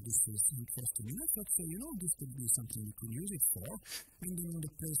 So this is interesting enough. Let's say, this could be something you could use it for. And then on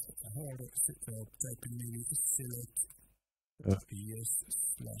the place order, type in maybe select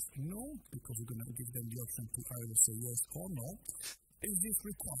yes/no, because you're going to give them the option to either say yes or no. Is this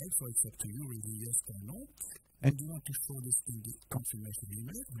required? So it's up to you, really, yes or no. And you want to show this in the confirmation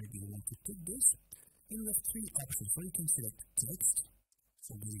email. Maybe you want to tick this. And you have three options. So you can select text.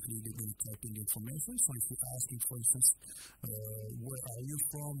 So basically, they're going to type in the information. So if you're asking, for instance, where are you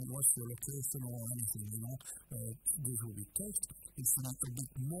from, what's your location, or anything, this will be text. If you want a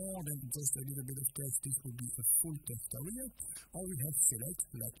bit more than just a little bit of text, this will be a full text area. Or we have select,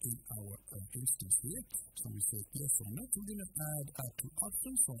 like in our instance here. So we say yes or no. We're going to add two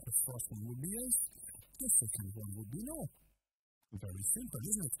options. So the first one will be yes. The second one would be no. Very simple,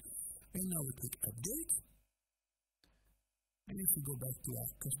 isn't it? And now we click update. And if we go back to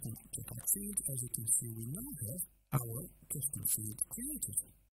our custom checkout field, as you can see, we now have our custom field created.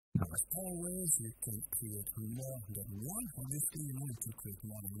 Now, as always, you can create more than one. Obviously, you can create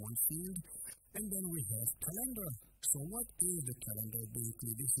more than one field. And then we have calendar. So what is the calendar?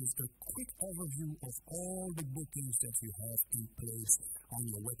 Basically, this is a quick overview of all the bookings that you have in place on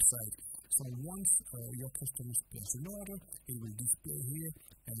your website. So once your customers place an order, it will display here,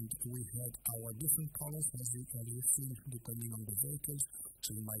 and we have our different colors as you've seen, depending on the vehicles.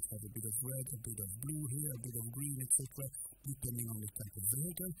 So you might have a bit of red, a bit of blue here, a bit of green, etc., depending on the type of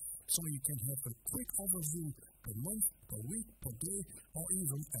vehicle. So you can have a quick overview per month, per week, per day, or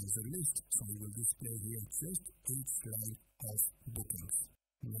even as a list. So it will display here just each line of bookings.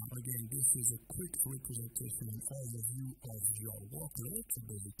 Now again, this is a quick representation and overview of your workload. So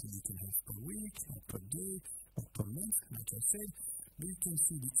basically you can have per week, or per day, or per month, like I said. But you can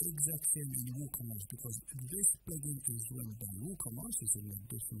see the exact same in WooCommerce, because this plugin is run by WooCommerce. It's an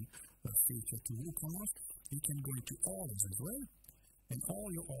additional feature to WooCommerce. You can go into orders as well, and all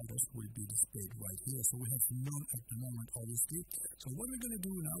your orders will be displayed right here. So we have none at the moment, obviously. So what we're going to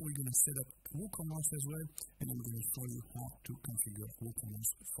do now, we're going to set up WooCommerce as well, and I'm going to show you how to configure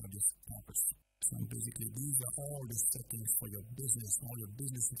WooCommerce for this purpose. So basically, these are all the settings for your business, all your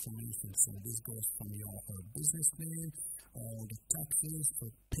business information. So this goes from your business name, all the taxes, the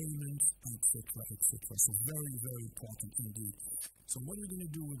payments, etc., etc. So very, very important indeed. So what we're going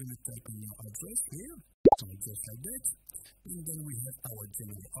to do, we're going to type in your address here. So just like that. And then we have our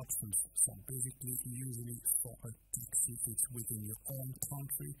general options. So basically, usually for a taxi, it's within your own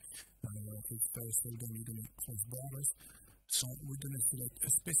country. It's very seldom you're going to cross borders. So we're going to select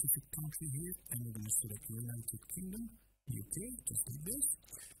a specific country here, and we're going to select United Kingdom, UK, just like this.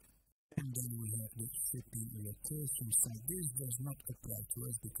 And then we have the shipping location. So this does not apply to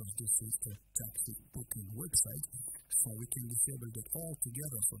us because this is a taxi booking website. So we can disable that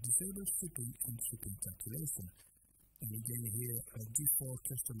altogether. So disable shipping and shipping calculation. And again here, default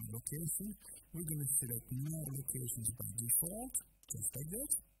customer location. We're going to select no locations by default, just like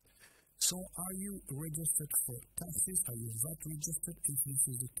that. So are you registered for taxes? Are you VAT registered? If this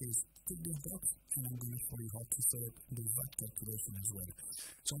is the case, tick this box, and I'm going to show you how to set up the VAT calculation as well.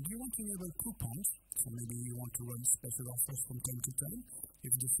 So do you want to enable coupons? So maybe you want to run special offers from time to time.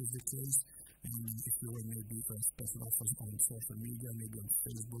 If this is the case, and if you run maybe special offers on social media, maybe on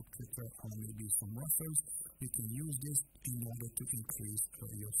Facebook, Twitter, or maybe some raffles, you can use this in order to increase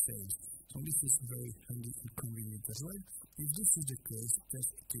your sales. So this is very handy and convenient as well. If this is the case, just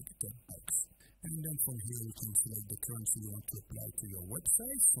tick that box. And then from here you can select the currency you want to apply to your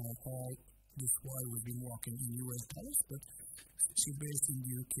website. So all this while we've been working in US dollars, but if you're based in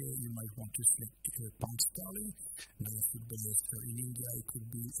the UK, you might want to select pound sterling. Now if you're based in India, it could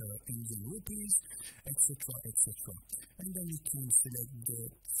be Indian rupees, etc., etc. And then you can select the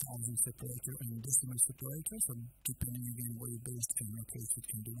thousand separator and decimal separator. So depending again where you're based and located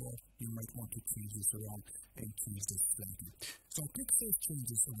in the world, you might want to change this around and change this slightly. So click Save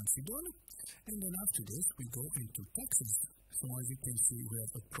Changes once you're done. And then after this, we go into taxes. So as you can see, we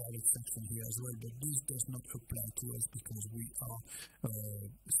have a private section here as well, but this does not apply to us because we are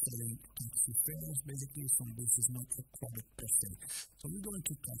selling taxi fares basically, so this is not a product per se. So we go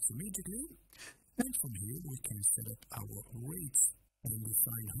into tax immediately, and from here we can set up our rates and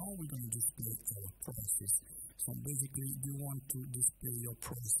define how we're going to display our prices. So basically, you want to display your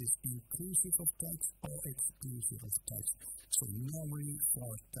prices inclusive of tax or exclusive of tax. So normally for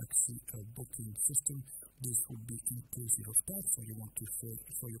a taxi booking system, this would be inclusive of tax, so you want to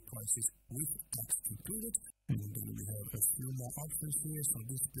show your prices with tax included. And then we have a few more options here. So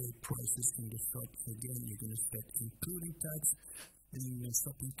display prices in the shop, again, you're going to set including tax. And in the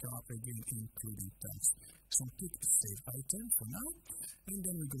shopping cart, again, including tax. So click Save Item for now, and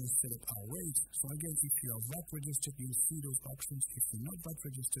then we're going to set up our rates. So again, if you are VAT registered, you'll see those options. If you're not VAT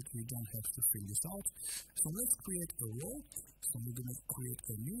registered, you don't have to fill this out. So let's create a row. So we're going to create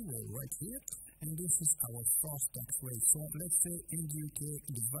a new row right here, and this is our first tax rate. So let's say in the UK,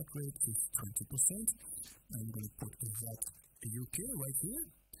 the VAT rate is 20%. I'm going to put the VAT UK right here,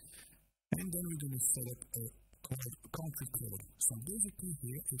 and then we're going to set up a country code. So basically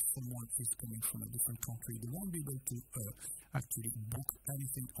here, if someone is coming from a different country, they won't be able to actually book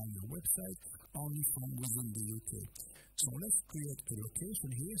anything on your website, only from within the UK. So let's create a location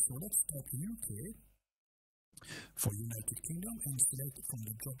here. So let's type UK for United Kingdom and select from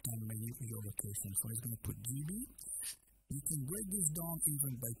the drop-down menu your location. So it's going to put GB. You can break this down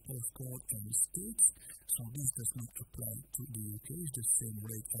even by postcode and states. So this does not apply to the UK, it's the same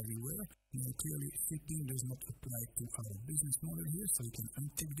rate everywhere. Now clearly shipping does not apply to our business model here, so you can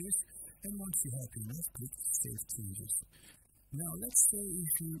untick this, and once you're happy enough, click Save Changes. Now let's say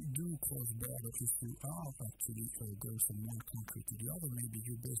if you do cross border, if you are actually going from one country to the other, maybe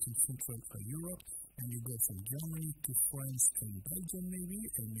you're based in Central Europe, and you go from Germany to France and Belgium maybe,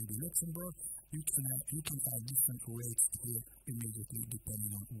 and maybe Luxembourg, you can add different rates here immediately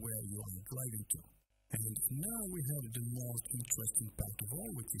depending on where you are driving to. And now we have the most interesting part of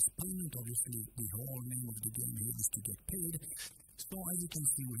all, which is payment. Obviously, the whole name of the game here is to get paid. So as you can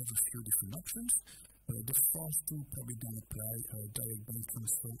see, we have a few different options. The first two probably don't apply, direct bank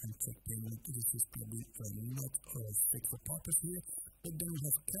transfer and check payment. This is probably not fit for purpose here. But then we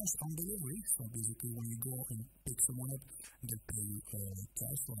have cash on delivery. So basically when you go and pick someone up, they'll pay you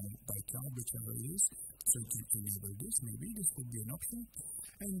cash or by card, whichever it is. So you can enable this, maybe this would be an option.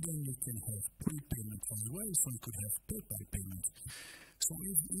 And then you can have prepayment as well, so you could have PayPal payment. So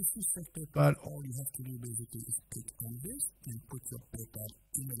if you set PayPal, all you have to do basically is click on this and put your PayPal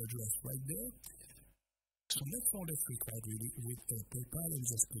email address right there. So that's all that's required really with PayPal, and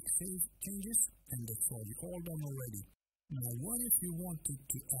just click Save Changes, and that's all. You're all done already. Now, what if you wanted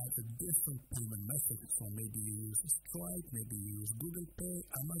to add a different payment method? So maybe you use Stripe, maybe you use Google Pay,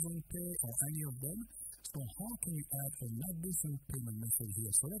 Amazon Pay, or any of them. So how can you add a different payment method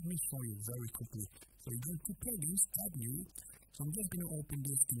here? So let me show you very quickly. So you go to Plugins, Add New. So I'm just going to open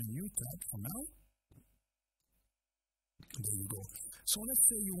this in a new tab for now. There you go. So let's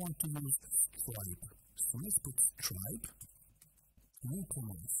say you want to use Stripe. So let's put Stripe,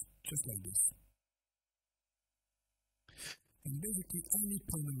 WooCommerce, just like this. And basically any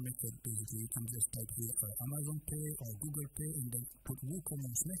payment method, basically you can just type here Amazon Pay or Google Pay and then put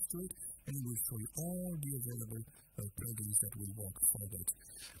WooCommerce next to it, and it will show you all the available plugins that will work for that.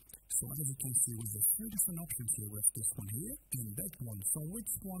 So as you can see, we have a few different options here with this one here and that one. So which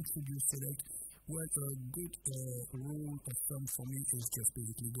one should you select? Well, a good rule of thumb for me is just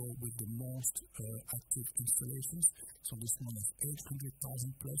basically go with the most active installations. So this one is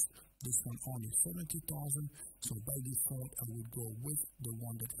 800,000 plus, this one only 70,000. So by default, I would go with the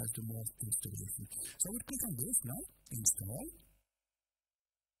one that has the most installation. So I would click on this now, install.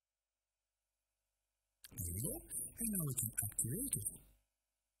 There you go. And now we can activate it.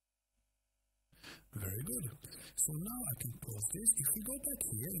 Very good. So now I can pause this. If we go back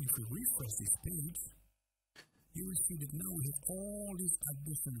here and if we refresh this page, you will see that now we have all these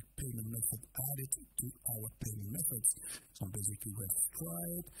additional payment methods added to our payment methods. So basically we have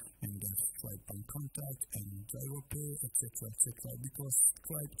Stripe, and then Stripe Bank Contact, and GiroPay, etc., etc. Because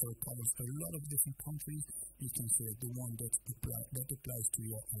Stripe covers a lot of different countries, you can select the one that applies to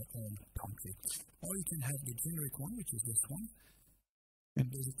your own country. Or you can have the generic one, which is this one. And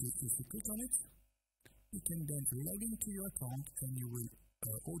basically if you click on it, you can then log into your account and you will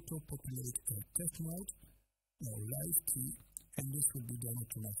auto-populate a test mode or live key, and this will be done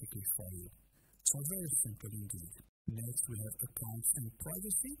automatically for you. So very simple indeed. Next we have accounts and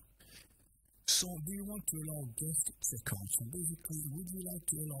privacy. So do you want to allow guest accounts? So basically, would you like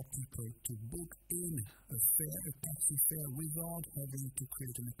to allow people to book in a taxi fare without having to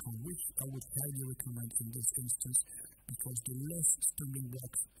create an account, which I would highly recommend in this instance, because the less stumbling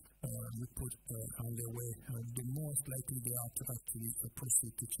blocks you put on their way, the most likely they are to actually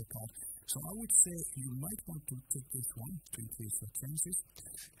proceed to checkout. So I would say you might want to take this one to increase your chances,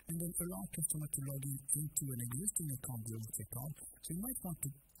 and then allow customer to log in into an existing account during checkout. So you might want to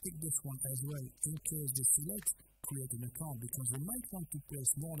take this one as well in case they select create an account, because you might want to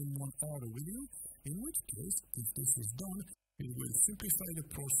place more than one order with you, in which case, if this is done, it will simplify the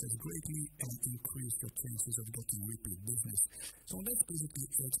process greatly and increase your chances of getting repeat business. So that's basically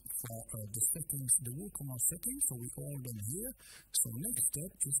it for the settings, the WooCommerce settings. So we all done here. So next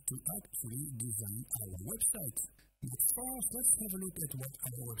step is to actually design our website. But first, let's have a look at what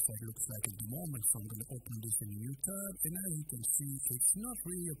our website looks like at the moment. So I'm going to open this in a new tab, and as you can see, it's not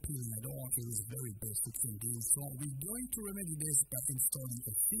really appealing at all. It is very basic indeed. So we're going to remedy this by installing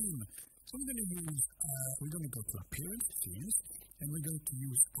a theme. So we're going to go to Appearance, Themes, and we're going to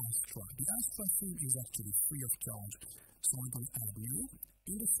use Astra. The Astra theme is actually free of charge. So we're going to add new.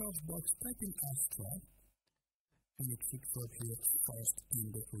 In the search box, type in Astra, and it kicks up here first in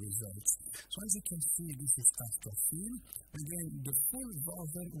the results. So as you can see, this is Astra theme. Again, the full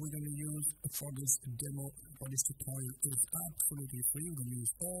version we're going to use for this demo, for this tutorial, is absolutely free. We're going to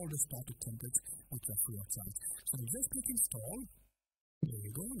use all the starter templates which are free of charge. So just click Install. There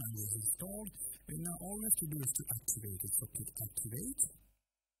you go, now it's installed, and now all we have to do is to activate it. So click Activate.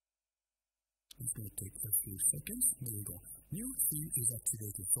 It's going to take a few seconds. There you go. New theme is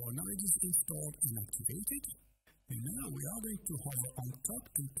activated. So now it is installed and activated. And now we are going to hover on top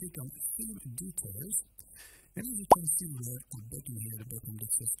and click on Theme Details. And as you can see, we have a button here, the button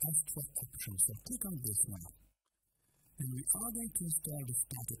that says Astra Options. So click on this now. And we are going to install the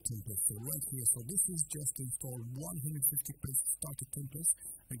starter template. So right here, so this is just to install 150 plus starter templates.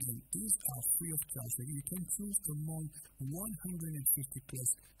 Again, these are free of charge. So you can choose among 150 plus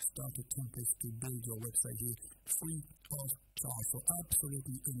starter templates to build your website here, free of charge. So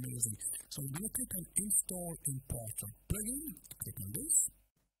absolutely amazing. So we're going to click on Install Import Plugin. Click on this.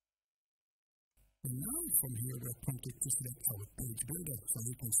 And now from here we are prompted to select our page builder. So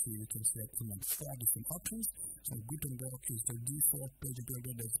you can see we can select from 4 different options. So Gutenberg is the default page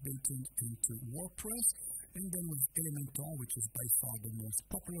builder that's built into WordPress. And then with Elementor, which is by far the most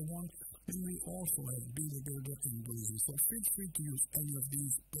popular one. And we also have Builder Builder and Breezy. So feel free to use any of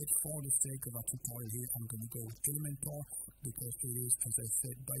these, but for the sake of our tutorial here, I'm going to go with Elementor because it is, as I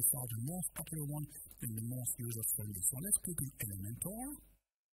said, by far the most popular one and the most user-friendly. So let's click on Elementor.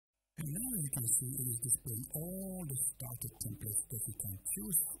 And now you can see it is displaying all the starter templates that you can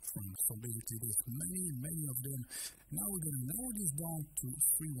choose from. So basically there's many of them. Now we're going to narrow this down to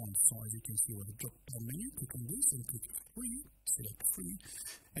free ones. So as you can see with the drop down menu, click on this and click free, select free.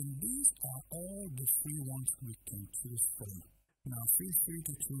 And these are all the free ones we can choose from. Now feel free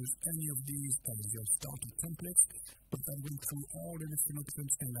to choose any of these as your starter templates, but I went through all the different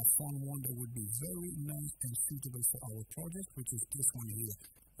options and I found one that would be very nice and suitable for our project, which is this one here.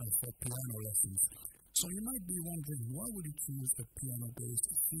 For piano lessons. So you might be wondering, why would you choose a piano-based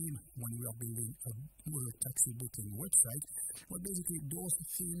theme when we are building a taxi booking website? Well, basically, those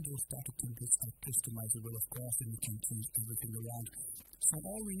themes, those starter templates are customizable, of course, and you can change everything around. So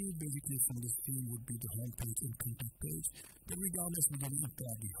all we need basically from this theme would be the home page and contact page. But regardless, we're going to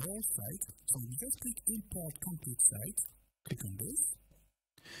import the whole site. So we just click Import Complete Site, click on this,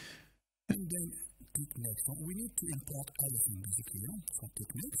 and then click Next. So we need to import everything basically. So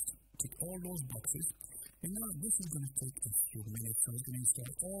click Next, tick all those boxes, and now this is going to take a few minutes. So it's going to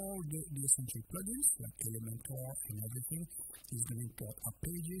install all the essential plugins like Elementor and everything. It's going to import our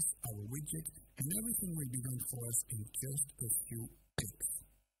pages, our widget, and everything will be done for us in just a few clicks.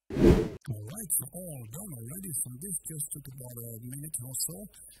 Alright, so all done already. So this just took about a minute or so.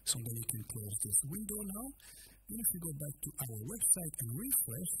 So then you can close this window now. And if we go back to our website and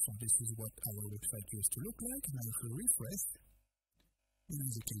refresh, so this is what our website used to look like. Now if we refresh, and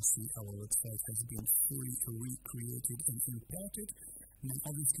as you can see, our website has been fully recreated and imported. Now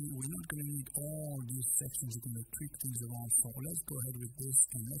obviously we're not going to need all these sections, we're going to tweak things around. So let's go ahead with this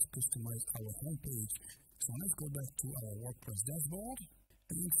and let's customize our homepage. So let's go back to our WordPress dashboard.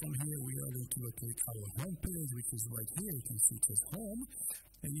 And from here we are going to locate our homepage, which is right here. You can see it says Home.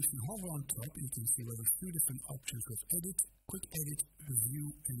 And if you hover on top, you can see we have a few different options with Edit, Quick Edit, View,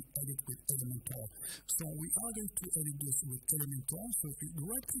 and Edit with Elementor. So we are going to edit this with Elementor. So if you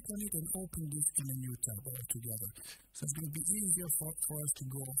right click on it and open this in a new tab altogether. So it's going to be easier for us to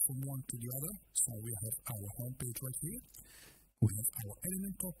go from one to the other. So we have our home page right here. We have our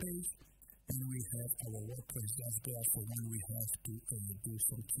Elementor page. And we have our WordPress dashboard for when we have to do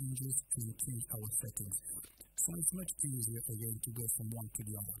some changes and change our settings. So it's much easier again to go from one to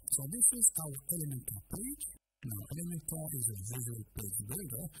the other. So this is our Elementor page. Now, Elementor is a visual page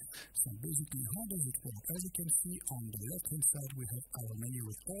builder. So basically, how does it work? As you can see on the left-hand side, we have our menu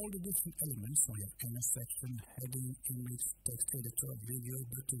with all the different elements. So we have intersection, heading, image, text editor, video,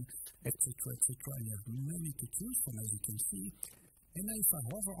 button, etc., etc. And you have many to choose from, as you can see. And now if I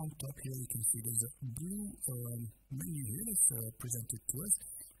hover on top here, you can see there's a blue menu here that's presented to us.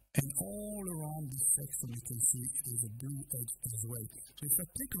 And all around this section, you can see there's a blue edge as well. So if I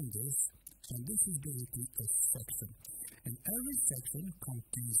click on this, and this is basically a section. And every section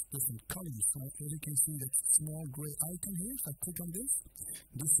contains different columns. So as you can see that small gray icon here, if I click on this,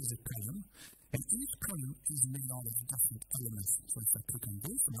 this is a column. And each column is made out of different elements. So if I click on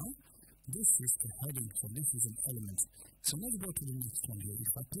this now, this is a heading, so this is an element. So let's go to the next one here.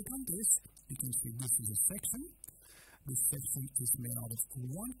 If I click on this, you can see this is a section. This section is made out of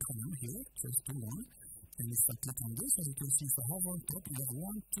one column here, just the one. And if I click on this, as you can see, if I hover on top, you have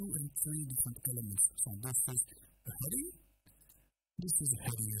 1, 2, and 3 different elements. So this is a heading, this is a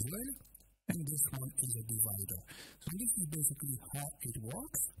heading as well, and this one is a divider. So this is basically how it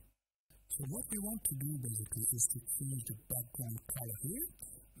works. So what we want to do basically is to change the background color here,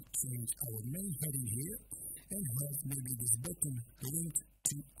 change our main heading here, and have maybe this button linked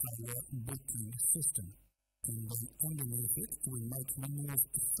to our booking system. And then underneath it, we might remove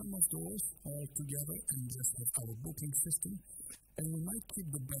some of those all together and just have our booking system. And we might keep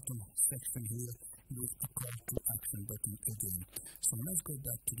the button section here with a call to action button again. So let's go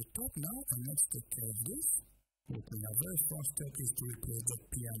back to the top now and let's take care of this. Okay, our very first step is to replace the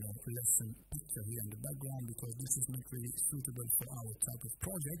piano lesson picture here in the background because this is not really suitable for our type of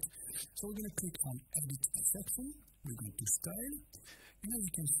project. So we're going to click on Edit Section. We're going to Style. And as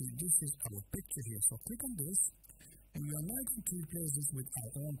you can see, this is our picture here. So click on this. And we are now going to replace this with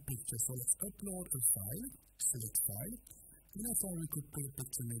our own picture. So let's upload a file. Select File. And I thought we could put a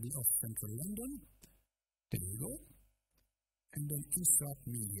picture maybe of Central London. There you go. And then Insert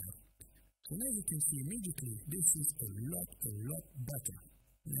Media. So now you can see immediately, this is a lot better.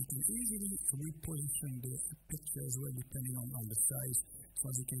 And I can easily reposition the picture as well depending on the size. So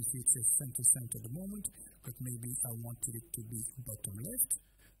as you can see, it says center at the moment, but maybe I wanted it to be bottom left,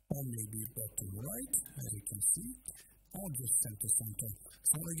 or maybe bottom right, as you can see, or just center.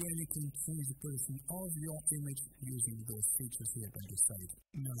 So again, you can change the position of your image using those features here by the side.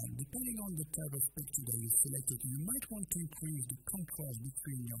 Now, depending on the type of picture that you selected, you might want to increase the contrast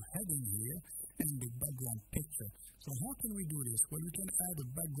between your heading here and the background picture. So how can we do this? Well, we can add a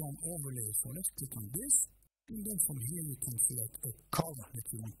background overlay. So let's click on this. And then from here you can select a color that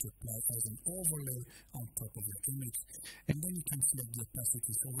you want to apply as an overlay on top of your image. And then you can select the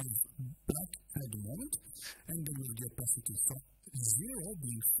opacity. So we have black at the moment. And then we'll the opacity from 0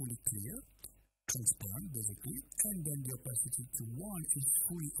 being fully clear, transparent basically. And then the opacity to 1 is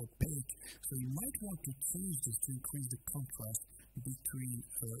fully opaque. So you might want to change this to increase the contrast between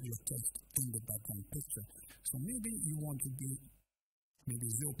your text and the background picture. So maybe you want to be maybe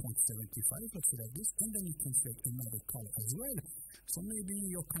 0.75, let's say like this, and then you can select another color as well. So maybe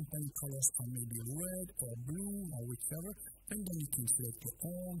your company colors are maybe red or blue or whichever, and then you can select your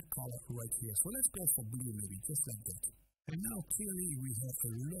own color right here. So let's go for blue maybe, just like that. And now clearly we have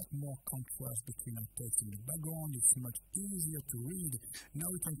a lot more contrast between our text and the background. It's much easier to read. Now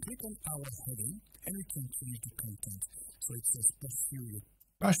we can click on our heading and we can change the content. So it says pursue your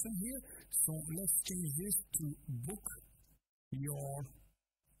passion here. So let's change this to book your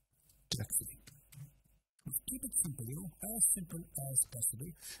taxi. Keep it simple, as simple as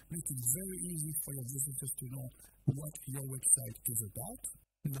possible. Make it very easy for your visitors to know what your website is about.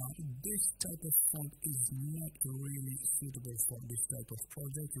 Now, this type of font is not really suitable for this type of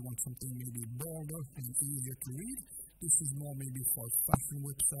project. You want something maybe bolder and easier to read. This is more maybe for a fashion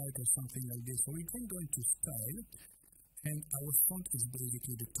website or something like this. So we can go into Style. And our font is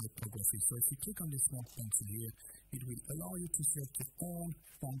basically the typography. So if you click on this small pencil here, it will allow you to select your own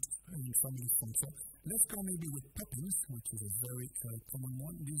font and family font. So let's go maybe with Poppins, which is a very common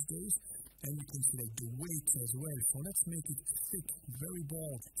one these days. And you can select the weight as well. So let's make it thick, very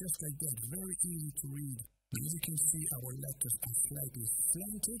bold, just like that, very easy to read. As you can see, our letters are slightly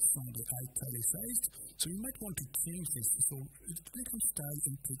slanted from the italicized. So you might want to change this. So click on Style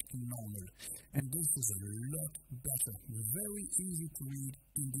and click Normal. And this is a lot better. Very easy to read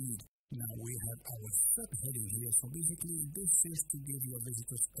indeed. Now we have our subheading here. So basically this is to give your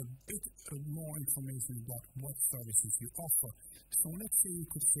visitors a bit more information about what services you offer. So let's say you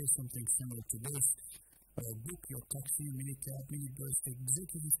could say something similar to this. Book your taxi, minicab, minibus,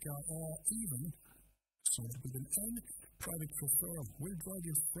 executive car, or even, so with an N, Private Chauffeur will drive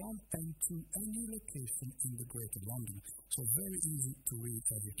you from and to any location in the Greater London. So very easy to read,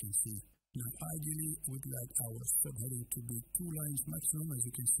 as you can see. Now, ideally, we'd like our subheading to be 2 lines maximum. As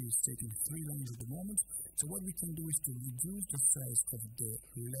you can see, it's taking 3 lines at the moment. So what we can do is to reduce the size of the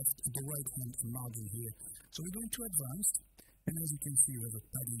right-hand margin here. So we're going to advanced, and as you can see, we have a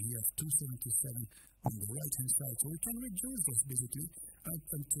padding here of 277 on the right-hand side. So we can reduce this basically up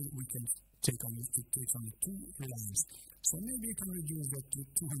until we can it takes only 2 lines. So maybe you can reduce that to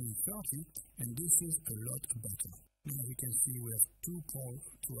 230, and this is a lot better. Now, as you can see, we have 2 call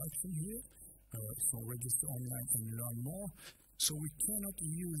to action here. So register online and learn more. So we cannot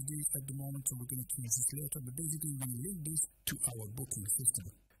use this at the moment, so we're going to change this later. But basically, we link this to our booking system.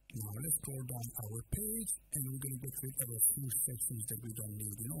 Now, let's scroll down our page, and we're going to get rid of a few sections that we don't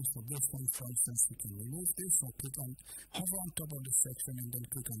need. So this one, for instance, we can remove this. So hover on top of the section, and then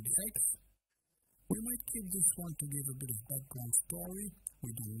click on the X. We might keep this one to give a bit of background story.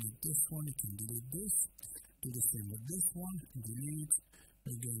 We don't need this one. You can delete this. Do the same with this one. Delete.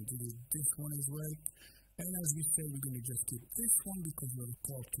 Again, delete this one as well. And as we said, we're going to just keep this one because we have a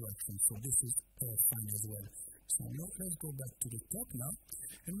call to action. So this is fine as well. So now let's go back to the top now.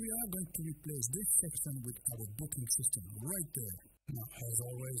 And we are going to replace this section with our booking system right there. Now, as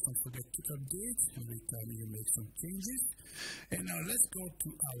always, don't forget to update every time you make some changes. And now let's go to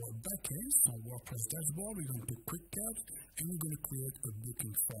our backend, our Wordpress dashboard. We're going to quick tab, and we're going to create a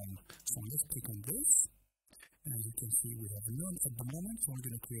booking form. So let's click on this. And as you can see, we have none at the moment. So we're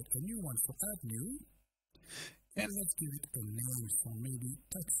going to create a new one for add new. And let's give it a name, so maybe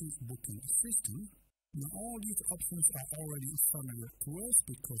taxi booking system. Now, all these options are already familiar to us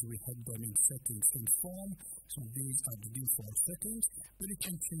because we had them in settings and form. So these are the default settings, but you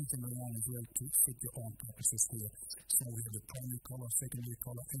can change them around as well to fit your own purposes here. So we have the primary color, secondary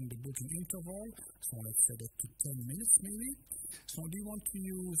color, and the booking interval. So let's set it to 10 minutes maybe. So do you want to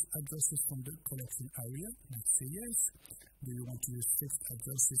use addresses from the collection area? Let's say yes. Do you want to use fixed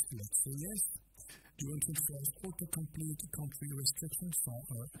addresses? Let's say yes. Do you want to enforce autocomplete country restrictions? So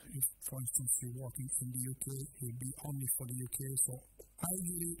if, for instance, you're working in the UK, it will be only for the UK. So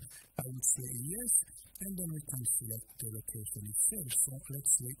ideally, I would say yes. And then we can select the location itself. So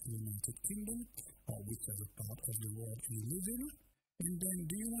let's say United Kingdom, or whichever part of the world you live in. And then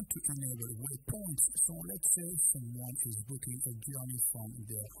do you want to enable waypoints? So let's say someone is booking a journey from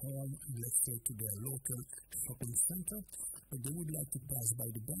their home, let's say to their local shopping center, but they would like to pass by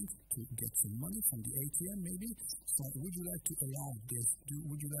the bank to get some money from the ATM maybe. So would you like to allow this?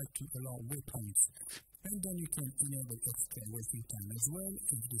 Would you like to allow waypoints? And then you can enable extra waiting time as well.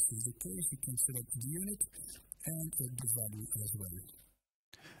 If this is the case, you can select the unit and the value as well.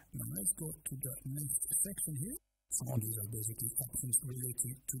 Now let's go to the next section here. So these are basically options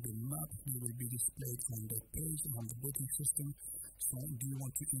related to the map. They will be displayed on the page on the booking system. So do you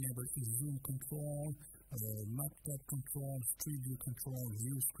want to enable zoom control, map tab control, street view control,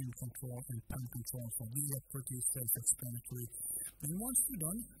 view screen control, and pan control? So these are pretty self-explanatory. And once you're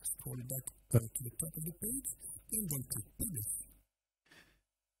done, scroll back to the top of the page, and then click publish.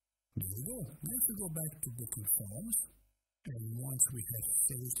 There we go. Now if we go back to booking forms, and once we have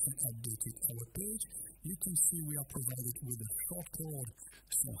saved and updated our page, you can see we are provided with a shortcode.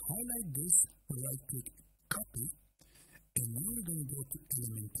 So highlight this, right-click, copy, and now we're going to go to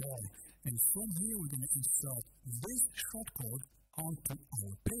Elementor. And from here, we're going to insert this shortcode onto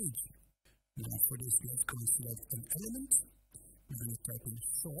our page. Now for this, let's go and select an element. We're going to type in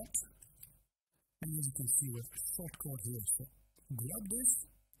short, and as you can see, we have a shortcode here. So grab this,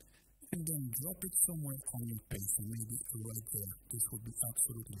 and then drop it somewhere on your page, so maybe right there. This would be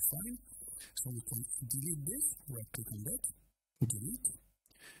absolutely fine. So we can delete this, right-click on that, delete.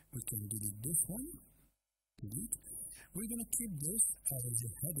 We can delete this one, delete. We're going to keep this as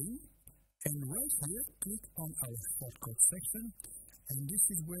a heading, and right here, click on our shortcode section, and this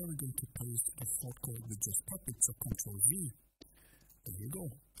is where we're going to paste the shortcode we just copied, so Ctrl-V. There you go.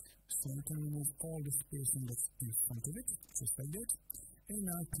 So we can remove all the spacing that's in front of it, just like that. And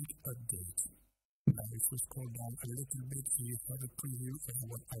now click update. Now if we scroll down a little bit, you have a preview of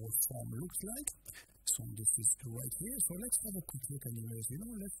what our form looks like. So this is right here. So let's have a quick look anyways.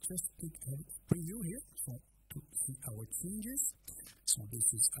 Let's just click a preview here. So to see our changes. So this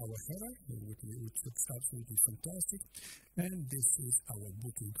is our header, which looks absolutely fantastic. And this is our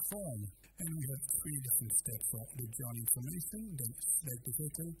booking form. And we have 3 different steps. So the journey information, then select the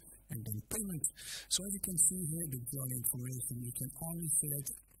vehicle, and then payment. So as you can see here, the journey information, you can only select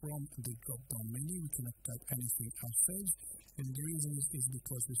from the drop-down menu. We cannot type anything ourselves. And the reason is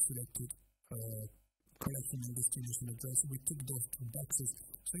because we selected collection and destination address. We tick those 2 boxes.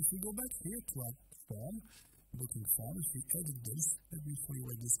 So if we go back here to our form, booking form, if we edit this, let me show you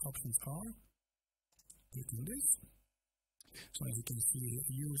where these options are. Click on this. So as you can see,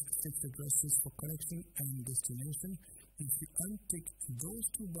 use fixed addresses for collection and destination. If you untick those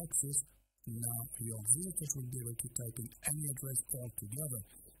two boxes, now your visitors will be able to type in any address altogether.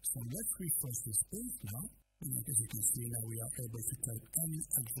 So let's refresh this page now. And as you can see, now we are able to type any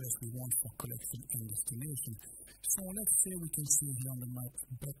address we want for collection and destination. So let's say we can see here on the map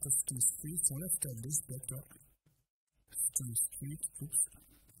Battersea Street. So let's type this Battersea Street. Oops.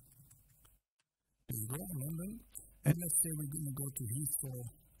 There you go, London. And let's say we're going to go to Heathrow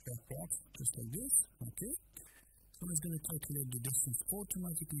Airport, just like this. Okay. So it's going to calculate the distance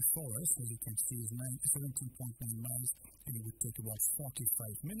automatically for us. As you can see, it's 17.9 miles, and it would take about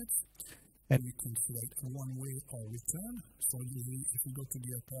 45 minutes. And we can select one way or return. So usually, if you go to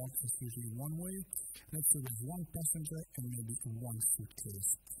the airport, it's usually one way. Let's say there's one passenger and maybe one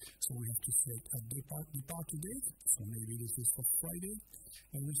suitcase. So we have to select a departure date. So maybe this is for Friday.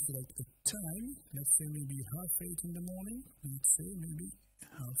 And we select a time. Let's say maybe 8:30 in the morning. Let's say maybe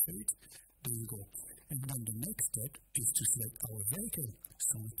 8:30. There you go. And then the next step is to select our vehicle.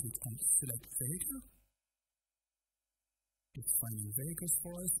 So we click on select vehicle. It's finding vehicles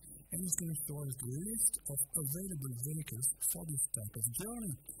for us, and it's going to show us the list of available vehicles for this type of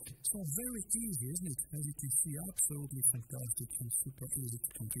journey. So very easy, isn't it? As you can see, absolutely fantastic and super easy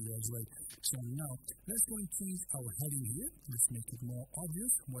to configure as well. So now, let's go and change our heading here. Let's make it more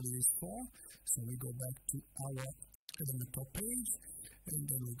obvious what it is for. So we go back to our elementor page, and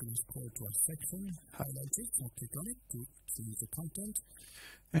then we're going to scroll to our section, highlight it, so click on it to change the content,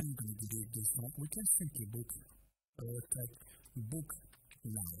 and we're going to delete this one. We can simply type book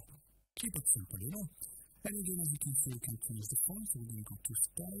now. Keep it simple, you know. And again, as you can see, we can change the font. So we're going to go to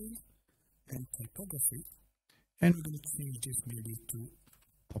style and typography, and we're going to change this maybe to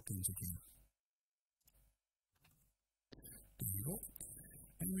Poppins again. There you go.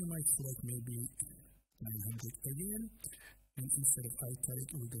 And we might select maybe 900 again. And instead of italic,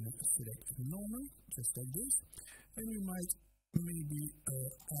 we're going to select normal, just like this. And we might maybe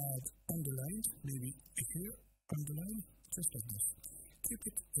add underlined, maybe here, underline, just like this. Keep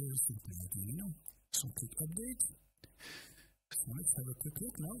it very simple again, you know. So click update. So let's have a quick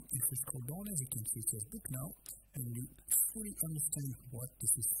look now. If we scroll down, as you can see, it says book now, and you fully understand what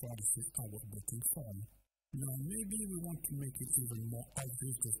this is for. This is our booking form. Now, maybe we want to make it even more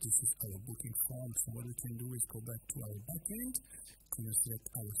obvious that this is our booking form. So what we can do is go back to our backend, going to select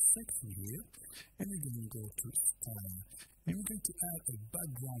our section here, and we're going to go to style. And we're going to add a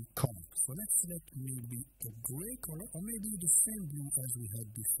background color. So let's select maybe a gray color, or maybe the same blue as we had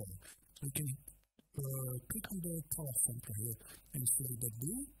before. So we can click on the color center here and select the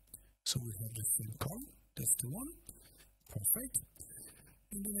blue. So we have the same color. That's the one. Perfect.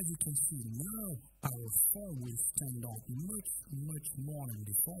 And then as you can see now, our form will stand out much more than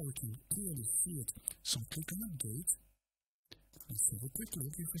before. We can clearly see it. So click on update. Let's have a quick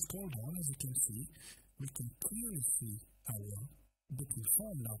look. If we scroll down, as you can see, we can clearly see our booking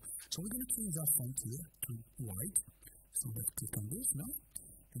form now. So we're going to change our font here to white. So let's click on this now.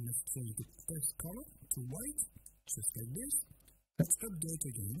 And let's change the text color to white, just like this. Let's update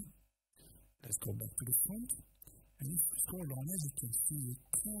again. Let's go back to the font. And if we scroll down, as you can see, you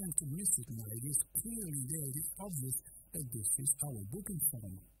can't miss it now. It is clearly there. It is obvious that this is our booking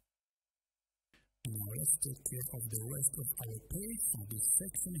form. Now let's take care of the rest of our page, so this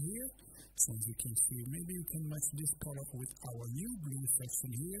section here. So as you can see, maybe you can match this color with our new blue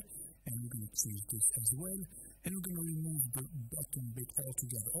section here, and we're going to change this as well. And we're going to remove the bottom bit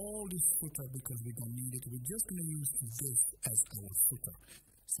altogether, all this footer, because we don't need it. We're just going to use this as our footer.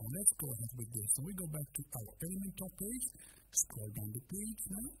 So let's go ahead with this. So we go back to our Elementor page, scroll down the page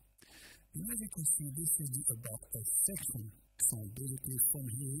now. And as you can see, this is the About Us section. So basically from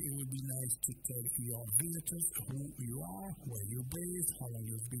here, it would be nice to tell your visitors who you are, where you're based, how long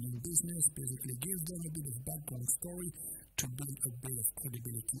you've been in business, basically give them a bit of background story to build a bit of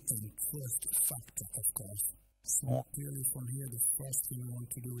credibility and trust factor, of course. So clearly from here, the first thing we want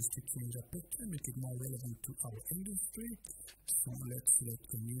to do is to change our picture, make it more relevant to our industry. So let's select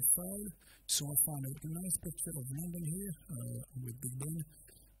a new file. So I found a nice picture of London here with Big Ben.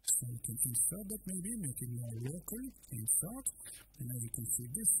 So we can insert that maybe, make it more local, insert. And as you can see,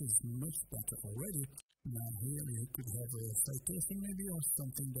 this is much better already. Now here you could have a citation maybe, or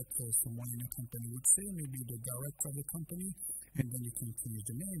something that someone in a company would say, maybe the director of the company, and then you can change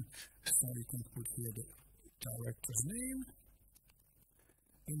the name. So you can put here the director's name,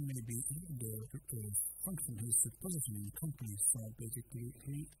 and maybe the function, his position in the company. So basically,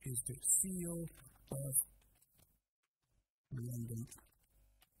 he is the CEO of London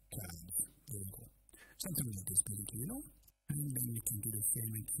Cabs. There you go. Something like this, basically, you know. And then you can do the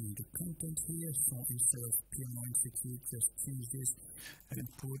same and change the content here. So instead of Piano Institute, just change this and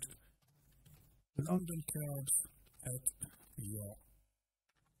put London cabs at your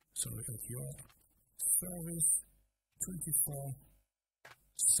service 24/7.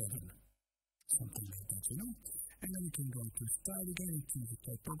 Something like that, And then you can go to style again and change the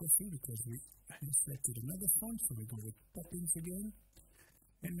typography because we selected another font, so we go with Poppins again.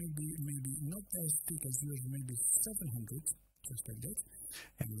 And maybe not as thick as yours, maybe 700, just like that.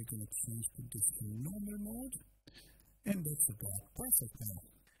 And we're going to change to this in normal mode. And that's about perfect now.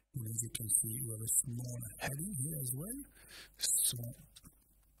 And as you can see, we have a small heading here as well. So,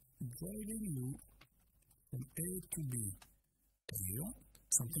 driving you from A to B. There you go.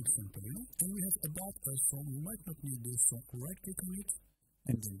 Something simple, And we have about us, so we might not need this, so right-click on it,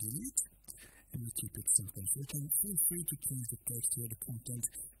 and then delete, and we keep it simple. So you can feel free to change the text here, the content,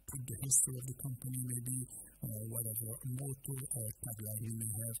 put the history of the company maybe, or whatever motto or tagline you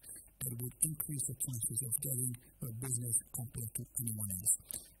may have that would increase the chances of getting a business compared to anyone else.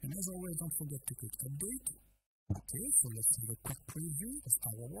 And as always, don't forget to click update. Okay, so let's have a quick preview of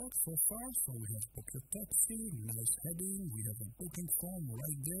our work so far. So we have book your taxi, nice heading, we have a booking form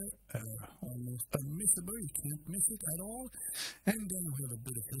right there, almost unmissable, you can't miss it at all. And then we have a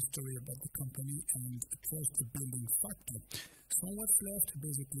bit of history about the company and trust building factor. So what's left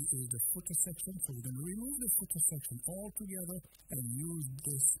basically is the footer section. So we're going to remove the footer section altogether and use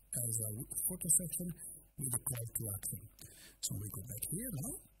this as a footer section with a call to action. So we go back here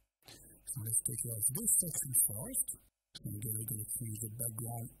now. So let's take off this section first. And then we're going to change the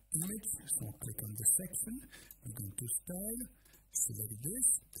background image. So click on the section. We're going to style, select this,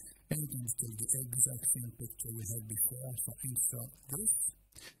 and you can take the exact same picture we had before. So insert this.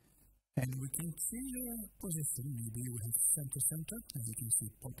 And we can change the position. Maybe we have center. As you can see,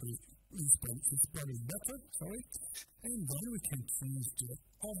 it's probably better. And then we can change the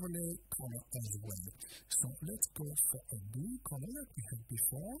overlay color as well. So let's go for a blue color like we had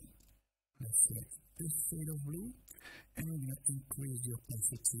before. Let's select this shade of blue, and we're going to increase the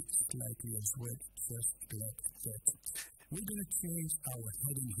opacity slightly as well, just like that. We're going to change our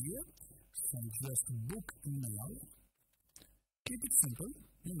heading here from just book now. Keep it simple,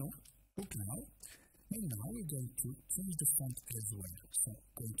 book now. And now we're going to change the font as well. So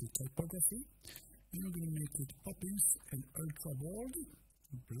go to typography, and we're going to make it Poppins and ultra bold,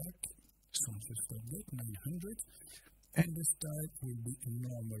 black, so just like that, 900. And the style will be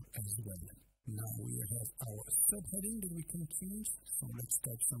normal as well. Now we have our subheading that we can change. So let's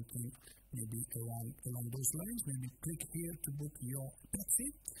type something maybe along those lines. Maybe click here to book your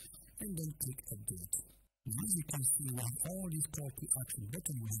taxi, and then click update. As you can see, we have all these call to action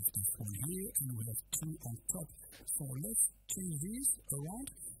buttons. We have this one here, and we have two on top. So let's change these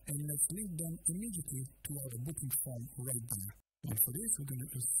around, and let's link them immediately to our booking form right there. And for this, we're going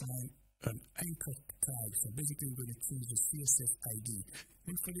to assign an anchor tag. So basically, we're going to change the CSS ID.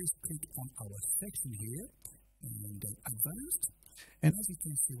 And for this, click on our section here, and then advanced. And as you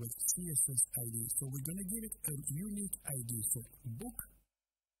can see with CSS ID, so we're going to give it a unique ID. So book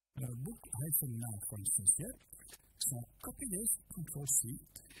 -now, for instance, yeah? So copy this, Control-C,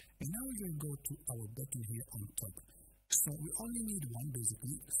 and now we're going to go to our button here on top. So we only need one,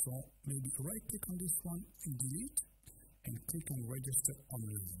 basically. So maybe right-click on this one and delete, and click on Register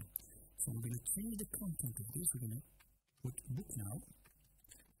Online. So we're going to change the content of this. We're going to put Book Now.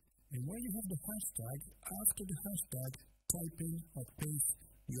 And when you have the hashtag, after the hashtag, type in or paste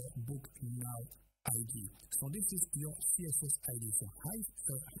your Book Now ID. So this is your CSS ID. So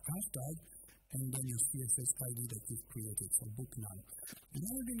hashtag, and then your CSS ID that you've created. So Book Now. And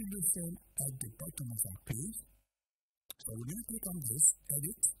now we're going to do the same at the bottom of our page. So we're going to click on this,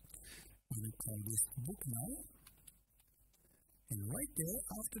 Edit. We're going to call this Book Now. And right there,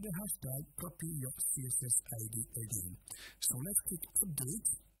 after the hashtag, copy your CSS ID again. So let's click Update.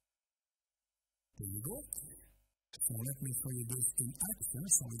 There you go. So let me show you this in action.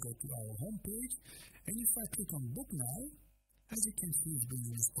 So we go to our home page. And if I click on Book Now, as you can see, it's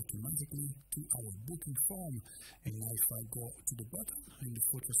bringing us automatically to our booking form. And now if I go to the bottom in the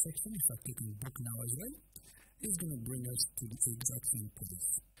footer section, if I click on Book Now as well, it's going to bring us to the exact same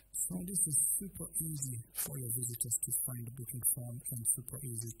place. So this is super easy for your visitors to find the booking form and super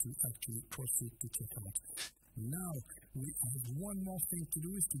easy to actually proceed to check out. Now, we have one more thing to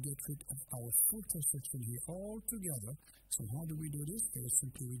do is to get rid of our footer section here all together. So how do we do this? Very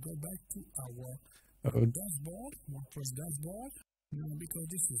simply, we go back to our dashboard, WordPress dashboard. Because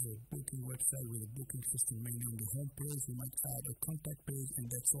this is a booking website with a booking system mainly on the home page, we might add a contact page,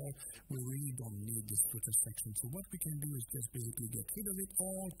 and that's all. We really don't need this footer section. So what we can do is just basically get rid of it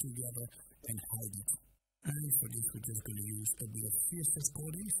all together and hide it. And for this, we're just going to use a bit of CSS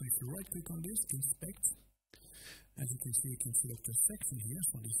coding. So if you right click on this, inspect, as you can see, you can select a section here.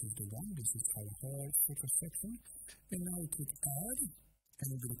 So this is the one, this is our whole footer section. And now we click add, and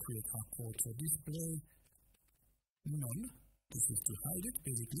we're going to create our code. So display none. This is to hide it,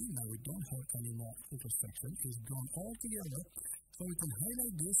 basically. Now we don't have any more footer section. It's gone all together. So we can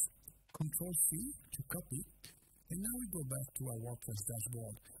highlight this, Control C to copy. And now we go back to our WordPress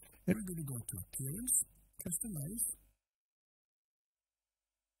dashboard. And we're going to go to Appearance, Customize.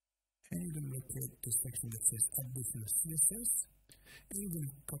 And you're going to locate the section that says Additional CSS. And you're going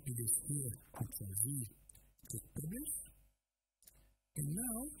to copy this here, Control V, click Publish. And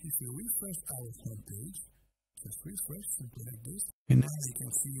now, if you refresh our home page, just refresh, simply like this. And now you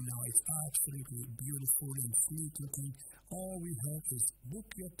can see now it's absolutely beautiful and sleek looking. All we have is book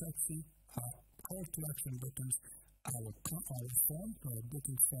your taxi, our call to action buttons, our form, our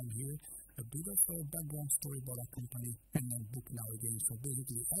booking form here, a bit of a background story about our company, and then book now again. So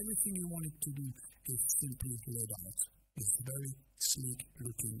basically everything you want it to do is simply laid out. It's very sleek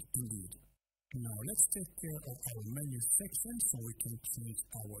looking indeed. Now let's take care of our menu section, so we can change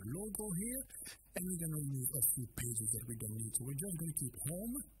our logo here, and we're going to remove a few pages that we don't need. So we're just going to keep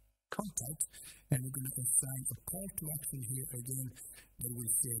home, contact, and we're going to assign a call to action here again that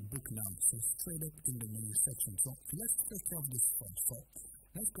will say book now, so straight up in the menu section. So let's take care of this first. So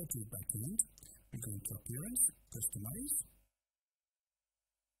let's go to the back end. We're going to Appearance, Customize,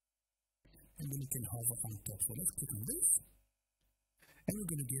 and then you can hover on top. So let's click on this. And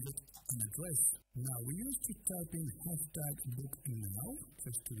we're going to give it an address. Now, we used to type in hashtag book now,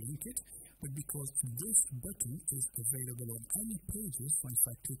 just to link it, but because this button is available on any pages, so if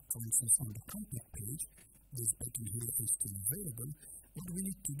I click, for instance, on the contact page, this button here is still available. What we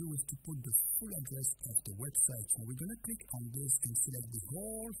need to do is to put the full address of the website. So we're going to click on this and select the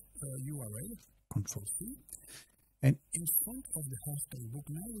whole URL, Control C. And in front of the hashtag book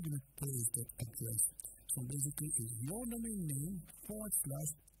now, we're going to place that address. So basically, it's your domain name /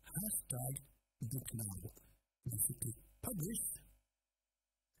 hashtag book now. If you click Publish,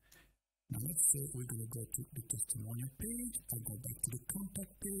 now let's say we're going to go to the testimonial page. I'll go back to the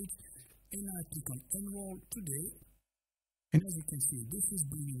contact page, and I click on Enroll Today. And as you can see, this is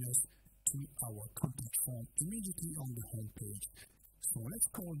bringing us to our contact form immediately on the home page. So let's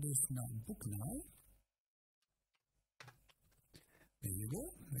call this now Book Now. There you go.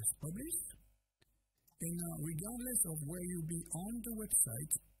 Let's publish. And now, regardless of where you'll be on the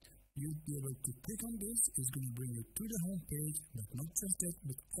website, you'll be able to click on this. It's going to bring you to the home page, but not just that,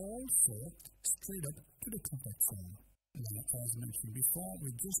 but also straight up to the contact form. And as mentioned before,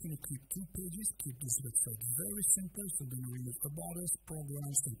 we're just going to keep 2 pages, keep this website very simple. So we're going to remove about us,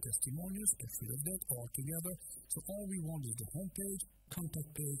 programs, and testimonials, get rid of that all together. So all we want is the home page, contact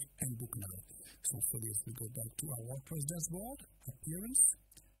page, and book now. So for this, we go back to our WordPress dashboard, Appearance,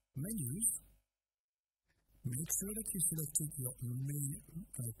 Menus. Make sure that you selected your main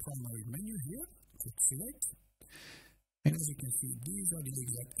primary menu here. Click Select. And as you can see, these are the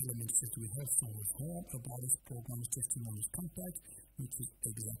exact elements that we have. So with Home, About Us, Programs, Testimonials, Contact, which is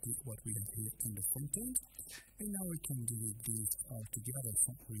exactly what we have here in the front end. And now we can delete these all together.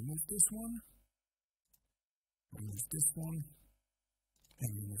 So remove this one,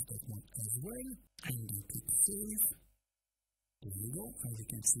 and remove that one as well. And then click Save. There you go. As you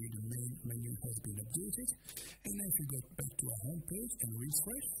can see, the main menu has been updated. And now if you go back to our home page and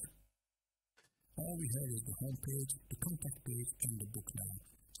refresh, all we have is the home page, the contact page, and the book now.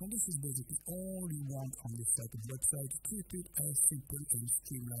 So this is basically all you want on this type of website. Keep it as simple and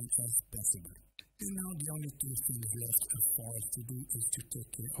streamlined as possible. And now the only 2 things left for us to do is to take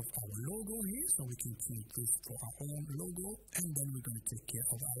care of our logo here. So we can change this for our own logo, and then we're going to take care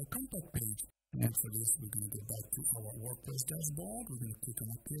of our contact page. And for this, we're going to go back to our WordPress dashboard. We're going to click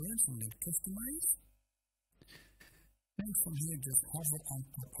on Appearance and then Customize. And from here, just hover on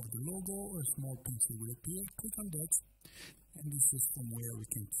top of the logo, a small pencil will appear. Click on that, and this is from where we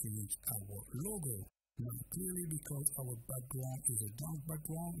can change our logo. Now, clearly, because our background is a dark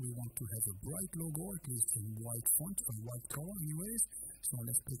background, we want to have a bright logo, at least in white font, a white color anyways. So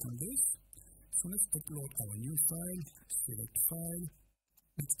let's click on this. So let's upload our new file, select File.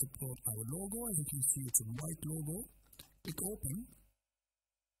 Let's upload our logo. As you can see, it's a white logo. Click Open,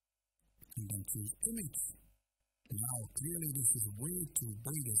 and then choose Image. Now, clearly, this is way too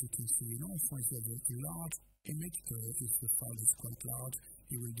big. As you can see, for instance, a large image, if the file is quite large,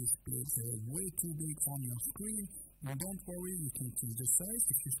 it will display way too big on your screen. Now, don't worry, you can change the size.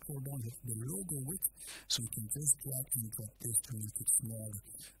 If you scroll down the logo width, so you can just drag and drop this to make it smaller.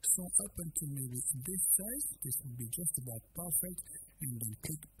 So up until maybe this size, this will be just about perfect, and then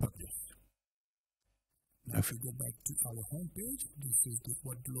click Publish. Now if we go back to our home page, this is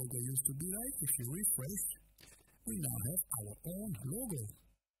what the logo used to be like. If you refresh, we now have our own logo.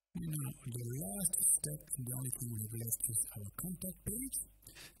 Now the last step, the only thing we have left is our contact page.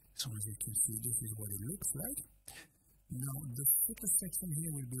 So as you can see, this is what it looks like. Now the footer section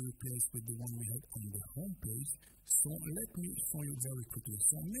here will be replaced with the one we had on the home page. So let me show you very quickly.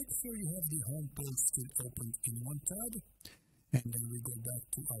 So make sure you have the home page still open in one tab. And then we go back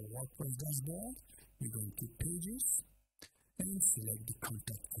to our WordPress dashboard. We go into pages and select the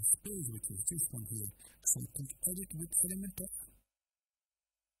contact us page, which is this one here. So click edit with Elementor.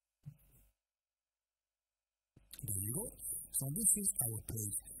 There you go. So this is our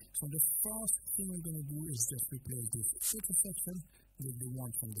page. So the first thing we're going to do is just replace this footer section with the one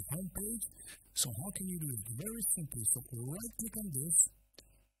from the home page. So how can you do it? Very simple. So right click on this,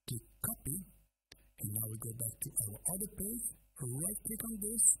 click copy, and now we go back to our other page, right click on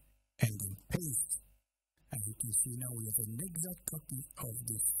this, and then paste. As you can see now we have an exact copy of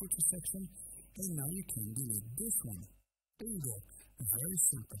this footer section, and now you can delete this one. There you go. Very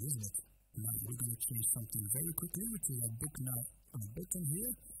simple, isn't it? Now we're going to change something very quickly, which is a book now button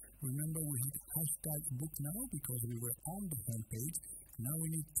here. Remember we hit hashtag book now because we were on the home page. Now we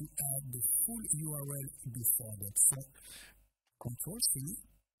need to add the full URL before that. So Control C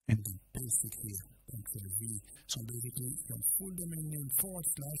and then paste it here. Control V. So basically your full domain name /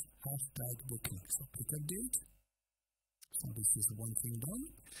 hashtag booking. So click update. So this is one thing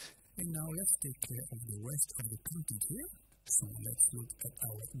done. And now let's take care of the rest of the content here. So let's look at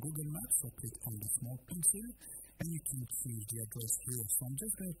our Google Maps. So click on the small pencil and you can change the address here. So I'm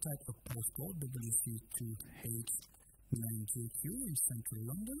just going to type a postcode WC2H9JQ in central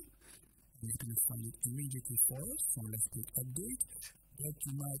London. And it's going to find it immediately for us. So let's click update. But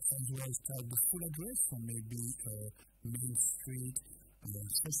you might as well type the full address. So maybe Main Street,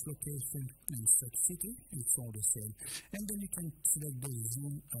 such location and such city. It's all the same. And then you can select the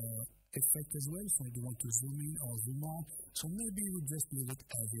zoom effect as well. So if you want to zoom in or zoom out. So maybe we just leave it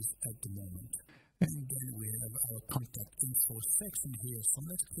as is at the moment. And then we have our contact info section here. So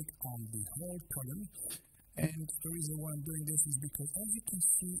let's click on the whole column. And the reason why I'm doing this is because as you can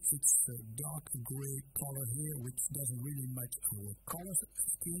see, it's a dark gray color here, which doesn't really match our color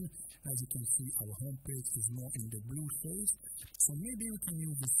scheme. As you can see, our home page is more in the blue shades. So maybe we can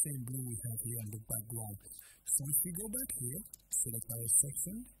use the same blue we have here in the background. So if we go back here, select our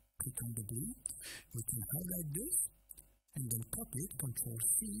section, click on the blue, we can highlight this, and then copy it, Control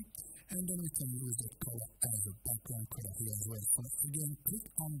C, and then we can use that color as a background color here as well. So again, click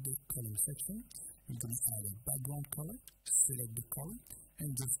on the color section, we're going to add a background color, select the color,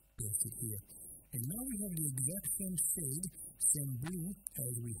 and just paste it here. And now we have the exact same shade, same blue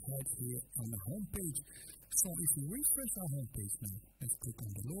as we had here on the home page. So if we refresh our home page now, let's click on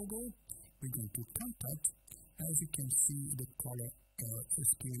the logo, we're going to contact. As you can see, the color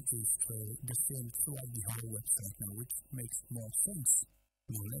scheme is the same throughout the whole website now, which makes more sense.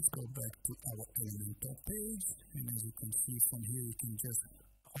 Now let's go back to our Elementor page, and as you can see from here, you can just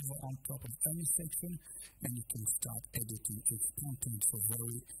hover on top of any section and you can start editing its content. So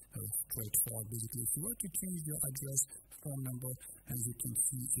very straightforward. Basically, if you were to change your address, phone number, as you can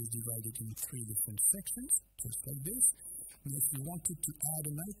see, is divided in 3 different sections, just like this. And if you wanted to add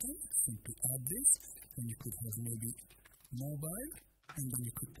an item, simply add this, and you could have maybe mobile, and then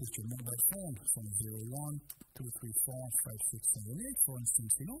you could put your mobile phone from 0123456778, for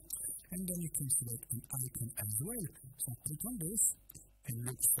instance, and then you can select an icon as well. So click on this and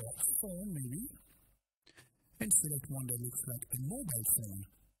look for phone maybe, and select one that looks like a mobile phone.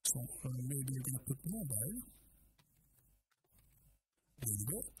 So maybe you're going to put mobile. There you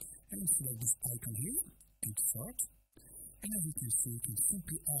go. And select this icon here and start. And as you can see, you can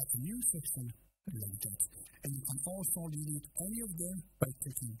simply add a new section like that. And you can also delete any of them by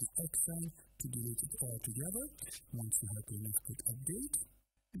clicking the X sign to delete it all together. Once you have enough, click update.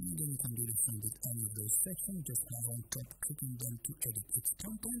 And then you can do the same with any of those sections, just have on top, clicking them to edit its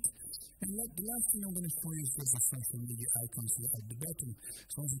content. And the last thing I'm going to show you is just the social media icons here at the bottom.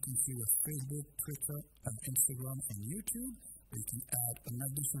 So as you can see with Facebook, Twitter, Instagram, and YouTube, you can add an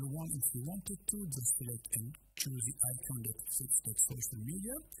additional one if you wanted to. Just select and choose the icon that fits that social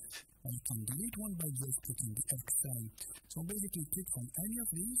media. And you can delete one by just clicking the X sign. So basically click on any of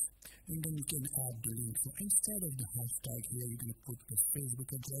these and then you can add the link. So instead of the hashtag here, you're going to put the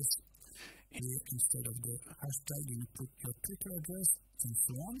Facebook address. Here, instead of the hashtag, you put your Twitter address and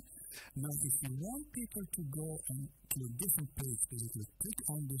so on. Now, if you want people to go to a different page, basically click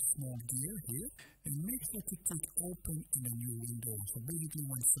on this small gear here and make sure to click open in a new window. So basically,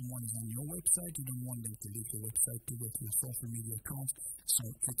 when someone is on your website, you don't want them to leave your website to go to your social media account. So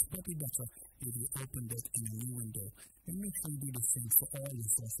it's probably better if you open that in a new window. And make sure you do the same for all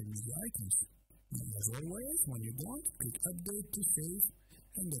your social media items. Now, as always, when you want, click update to save,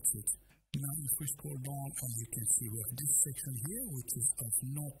 and that's it. Now, if we scroll down, as you can see, we have this section here, which is of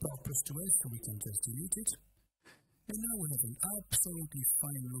no purpose to us, so we can just delete it. And now we have an absolutely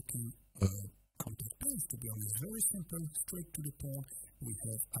fine-looking contact page, to be honest. Very simple, straight to the point. We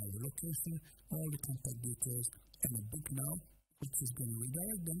have our location, all the contact details, and a book now, which is going to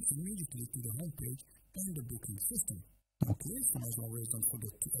redirect them immediately to the homepage and the booking system. Okay, so as always, don't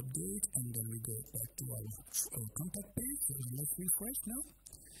forget to update, and then we go back to our contact page. So let's refresh now.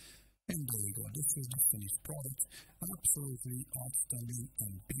 And there we go. This is the finished product. Absolutely outstanding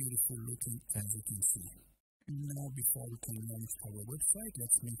and beautiful looking, as you can see. And now, before we can launch our website,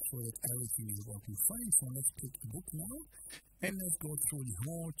 let's make sure that everything is working fine. So let's click book now, and let's go through the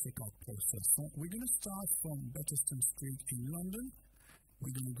whole checkout process. So we're going to start from Battersea Street in London.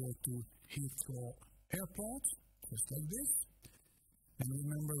 We're going to go to Heathrow Airport, just like this. And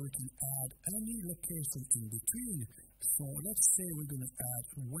remember, we can add any location in between. So let's say we're going to add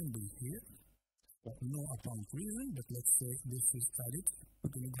Wembley here. For no apparent reason, but let's say this is added.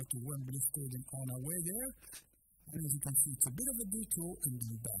 We're going to go to Wembley Stadium on our way there. And as you can see, it's a bit of a detour and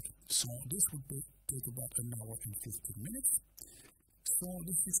then back. So this would take about an hour and 15 minutes. So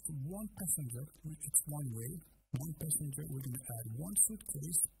this is one passenger. It's one way. One passenger, we're going to add one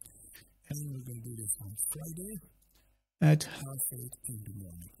suitcase. And we're going to do this on Friday at 8:30 in the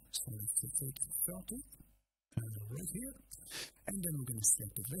morning. So let's say 8:30 right here. And then we're going to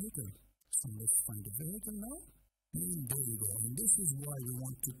select the vehicle. So let's find the vehicle now. And there you go. And this is why we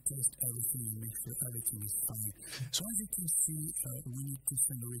want to test everything and make sure everything is fine. So as you can see, we need to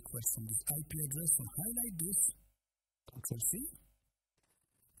send a request from this IP address. So highlight this, Control C.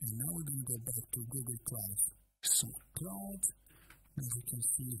 And now we're going to go back to Google Cloud. So Cloud, as you can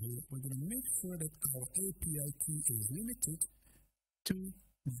see here, we're going to make sure that our API key is limited to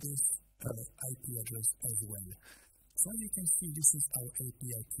this IP address as well. So as you can see, this is our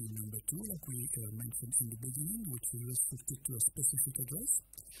API key number 2, like we mentioned in the beginning, which is restricted to a specific address.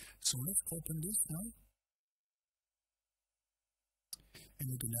 So let's open this now. And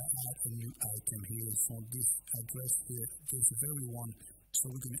we're going to add a new item here. So this address here, this very one.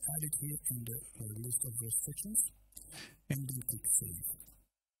 So we're going to add it here in the list of those sections. And then click Save.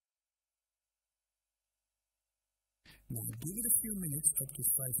 Now give it a few minutes, up to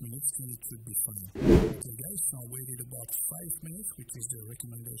 5 minutes, and it should be fine. Okay guys, so I waited about 5 minutes, which is the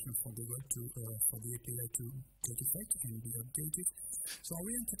recommendation for Google for the API to take effect and be updated. So I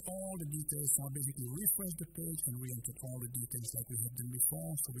re-entered all the details, so I basically refreshed the page and re-entered all the details like we had done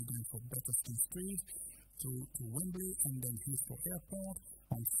before. So we're going for Battersea Street to Wembley and then Heathrow Airport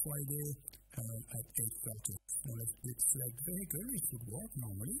on Friday at 8:30. So let's click select vehicle, it should work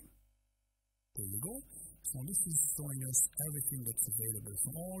normally. There you go. So this is showing us everything that's available. So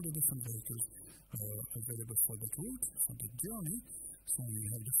all the different vehicles available for that route, for the journey. So we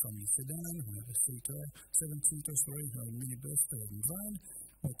have the family sedan, we have a seven-seater, minibus, van.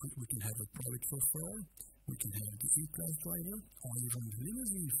 We can have a private chauffeur. We can have the E-Class driver, or even the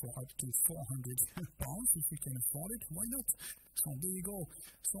limousine for up to £400 if we can afford it. Why not? So there you go.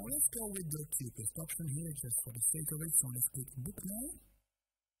 So let's go with the cheapest option here, just for the sake of it. So let's click book now.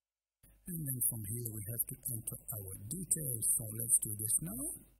 And then from here we have to enter our details. So let's do this now.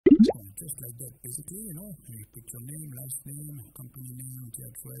 So just like that, basically, you put your name, last name, company name, the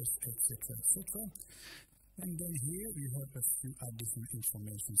address, etc., etc. And then here we have a few additional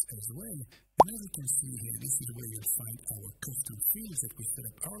information as well. And as you can see here, this is where you'll find our custom fields that we set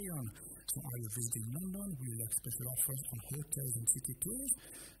up earlier on. So are you visiting London? We like special offers on hotels and city tours.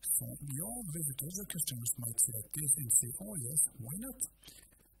 So your visitors or customers might select this and say, oh yes, why not?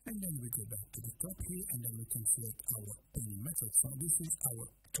 And then we go back to the top here, and then we can select our payment method. So this is our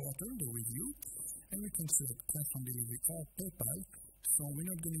total, the review, and we can select cash on delivery or PayPal. So we're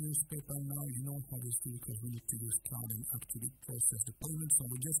not going to use PayPal now, obviously, because we need to use cloud and actually process the payment. So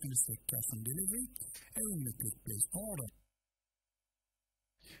we're just going to select cash on delivery, and we're going to click place order.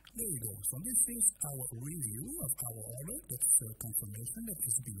 There you go. So this is our review of our order. That's confirmation that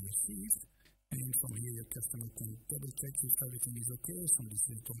it's been received. And from here, your customer can double check if everything is okay. So this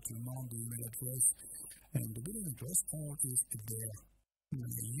is the total amount, the email address, and the billing address, all is there.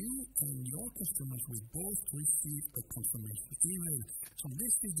 You and your customers will both receive a confirmation email. So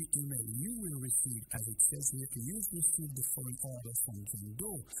this is the email you will receive. As it says here, you've received the following order from John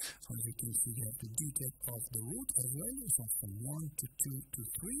Doe. So as you can see, you have the detail of the route as well. So from 1 to 2 to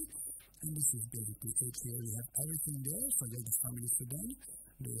 3. And this is basically it here. You have everything there. So there's the family sedan,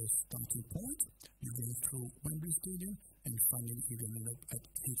 the starting point. You go through Wembley Stadium, and finally you're going to end up at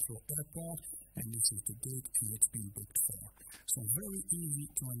Heathrow Airport. And this is the date and it's been booked for. So very easy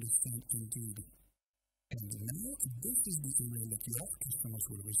to understand indeed. And now this is the email that your customers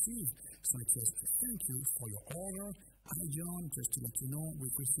will receive. So it says, thank you for your order. Hi John, just to let you know,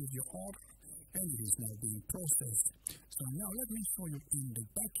 we've received your order and it is now being processed. So now let me show you in the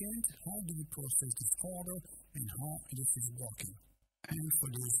back end how do you process this order and how this is working. And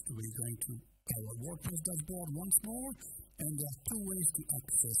for this we're going to our WordPress dashboard once more. And there are two ways to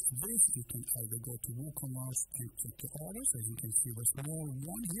access this. You can either go to WooCommerce and check your orders. As you can see, there's small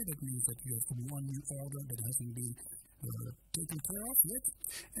one here. That means that you have one new order that hasn't been taken care of yet.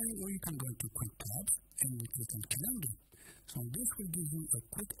 And or you can go into Quick Tabs and you click on Calendar. So this will give you a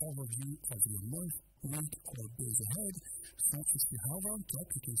quick overview of your month, week, or days ahead. So if you hover on top,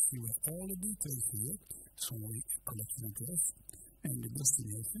 you can see with all the details here. So collection address and the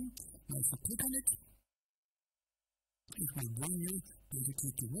destination. Now if you click on it, it will bring you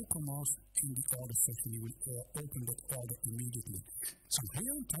basically to WooCommerce in the order section. You will open that order immediately. So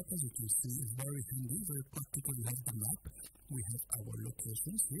here on top, as you can see, is very handy, very practical. We have the map, we have our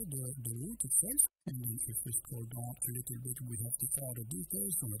locations here, the route itself, and then if we scroll down a little bit, we have the order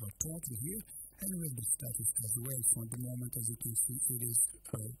details, we have our total here, and we have the status as well. So at the moment, as you can see, it is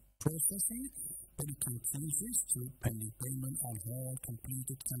processing, but you can change this to pending payment, on hold,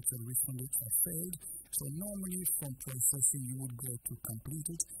 completed, cancelled, refunded, or failed. So normally from processing you would go to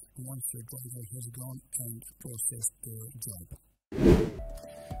completed once your driver has gone and processed the job.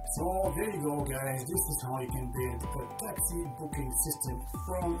 So there you go guys, this is how you can build a taxi booking system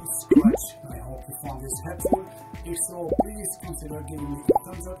from scratch. I hope you found this helpful. If so, please consider giving me a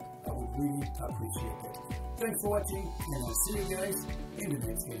thumbs up, I would really appreciate it. Thanks for watching and I'll see you guys in the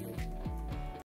next video.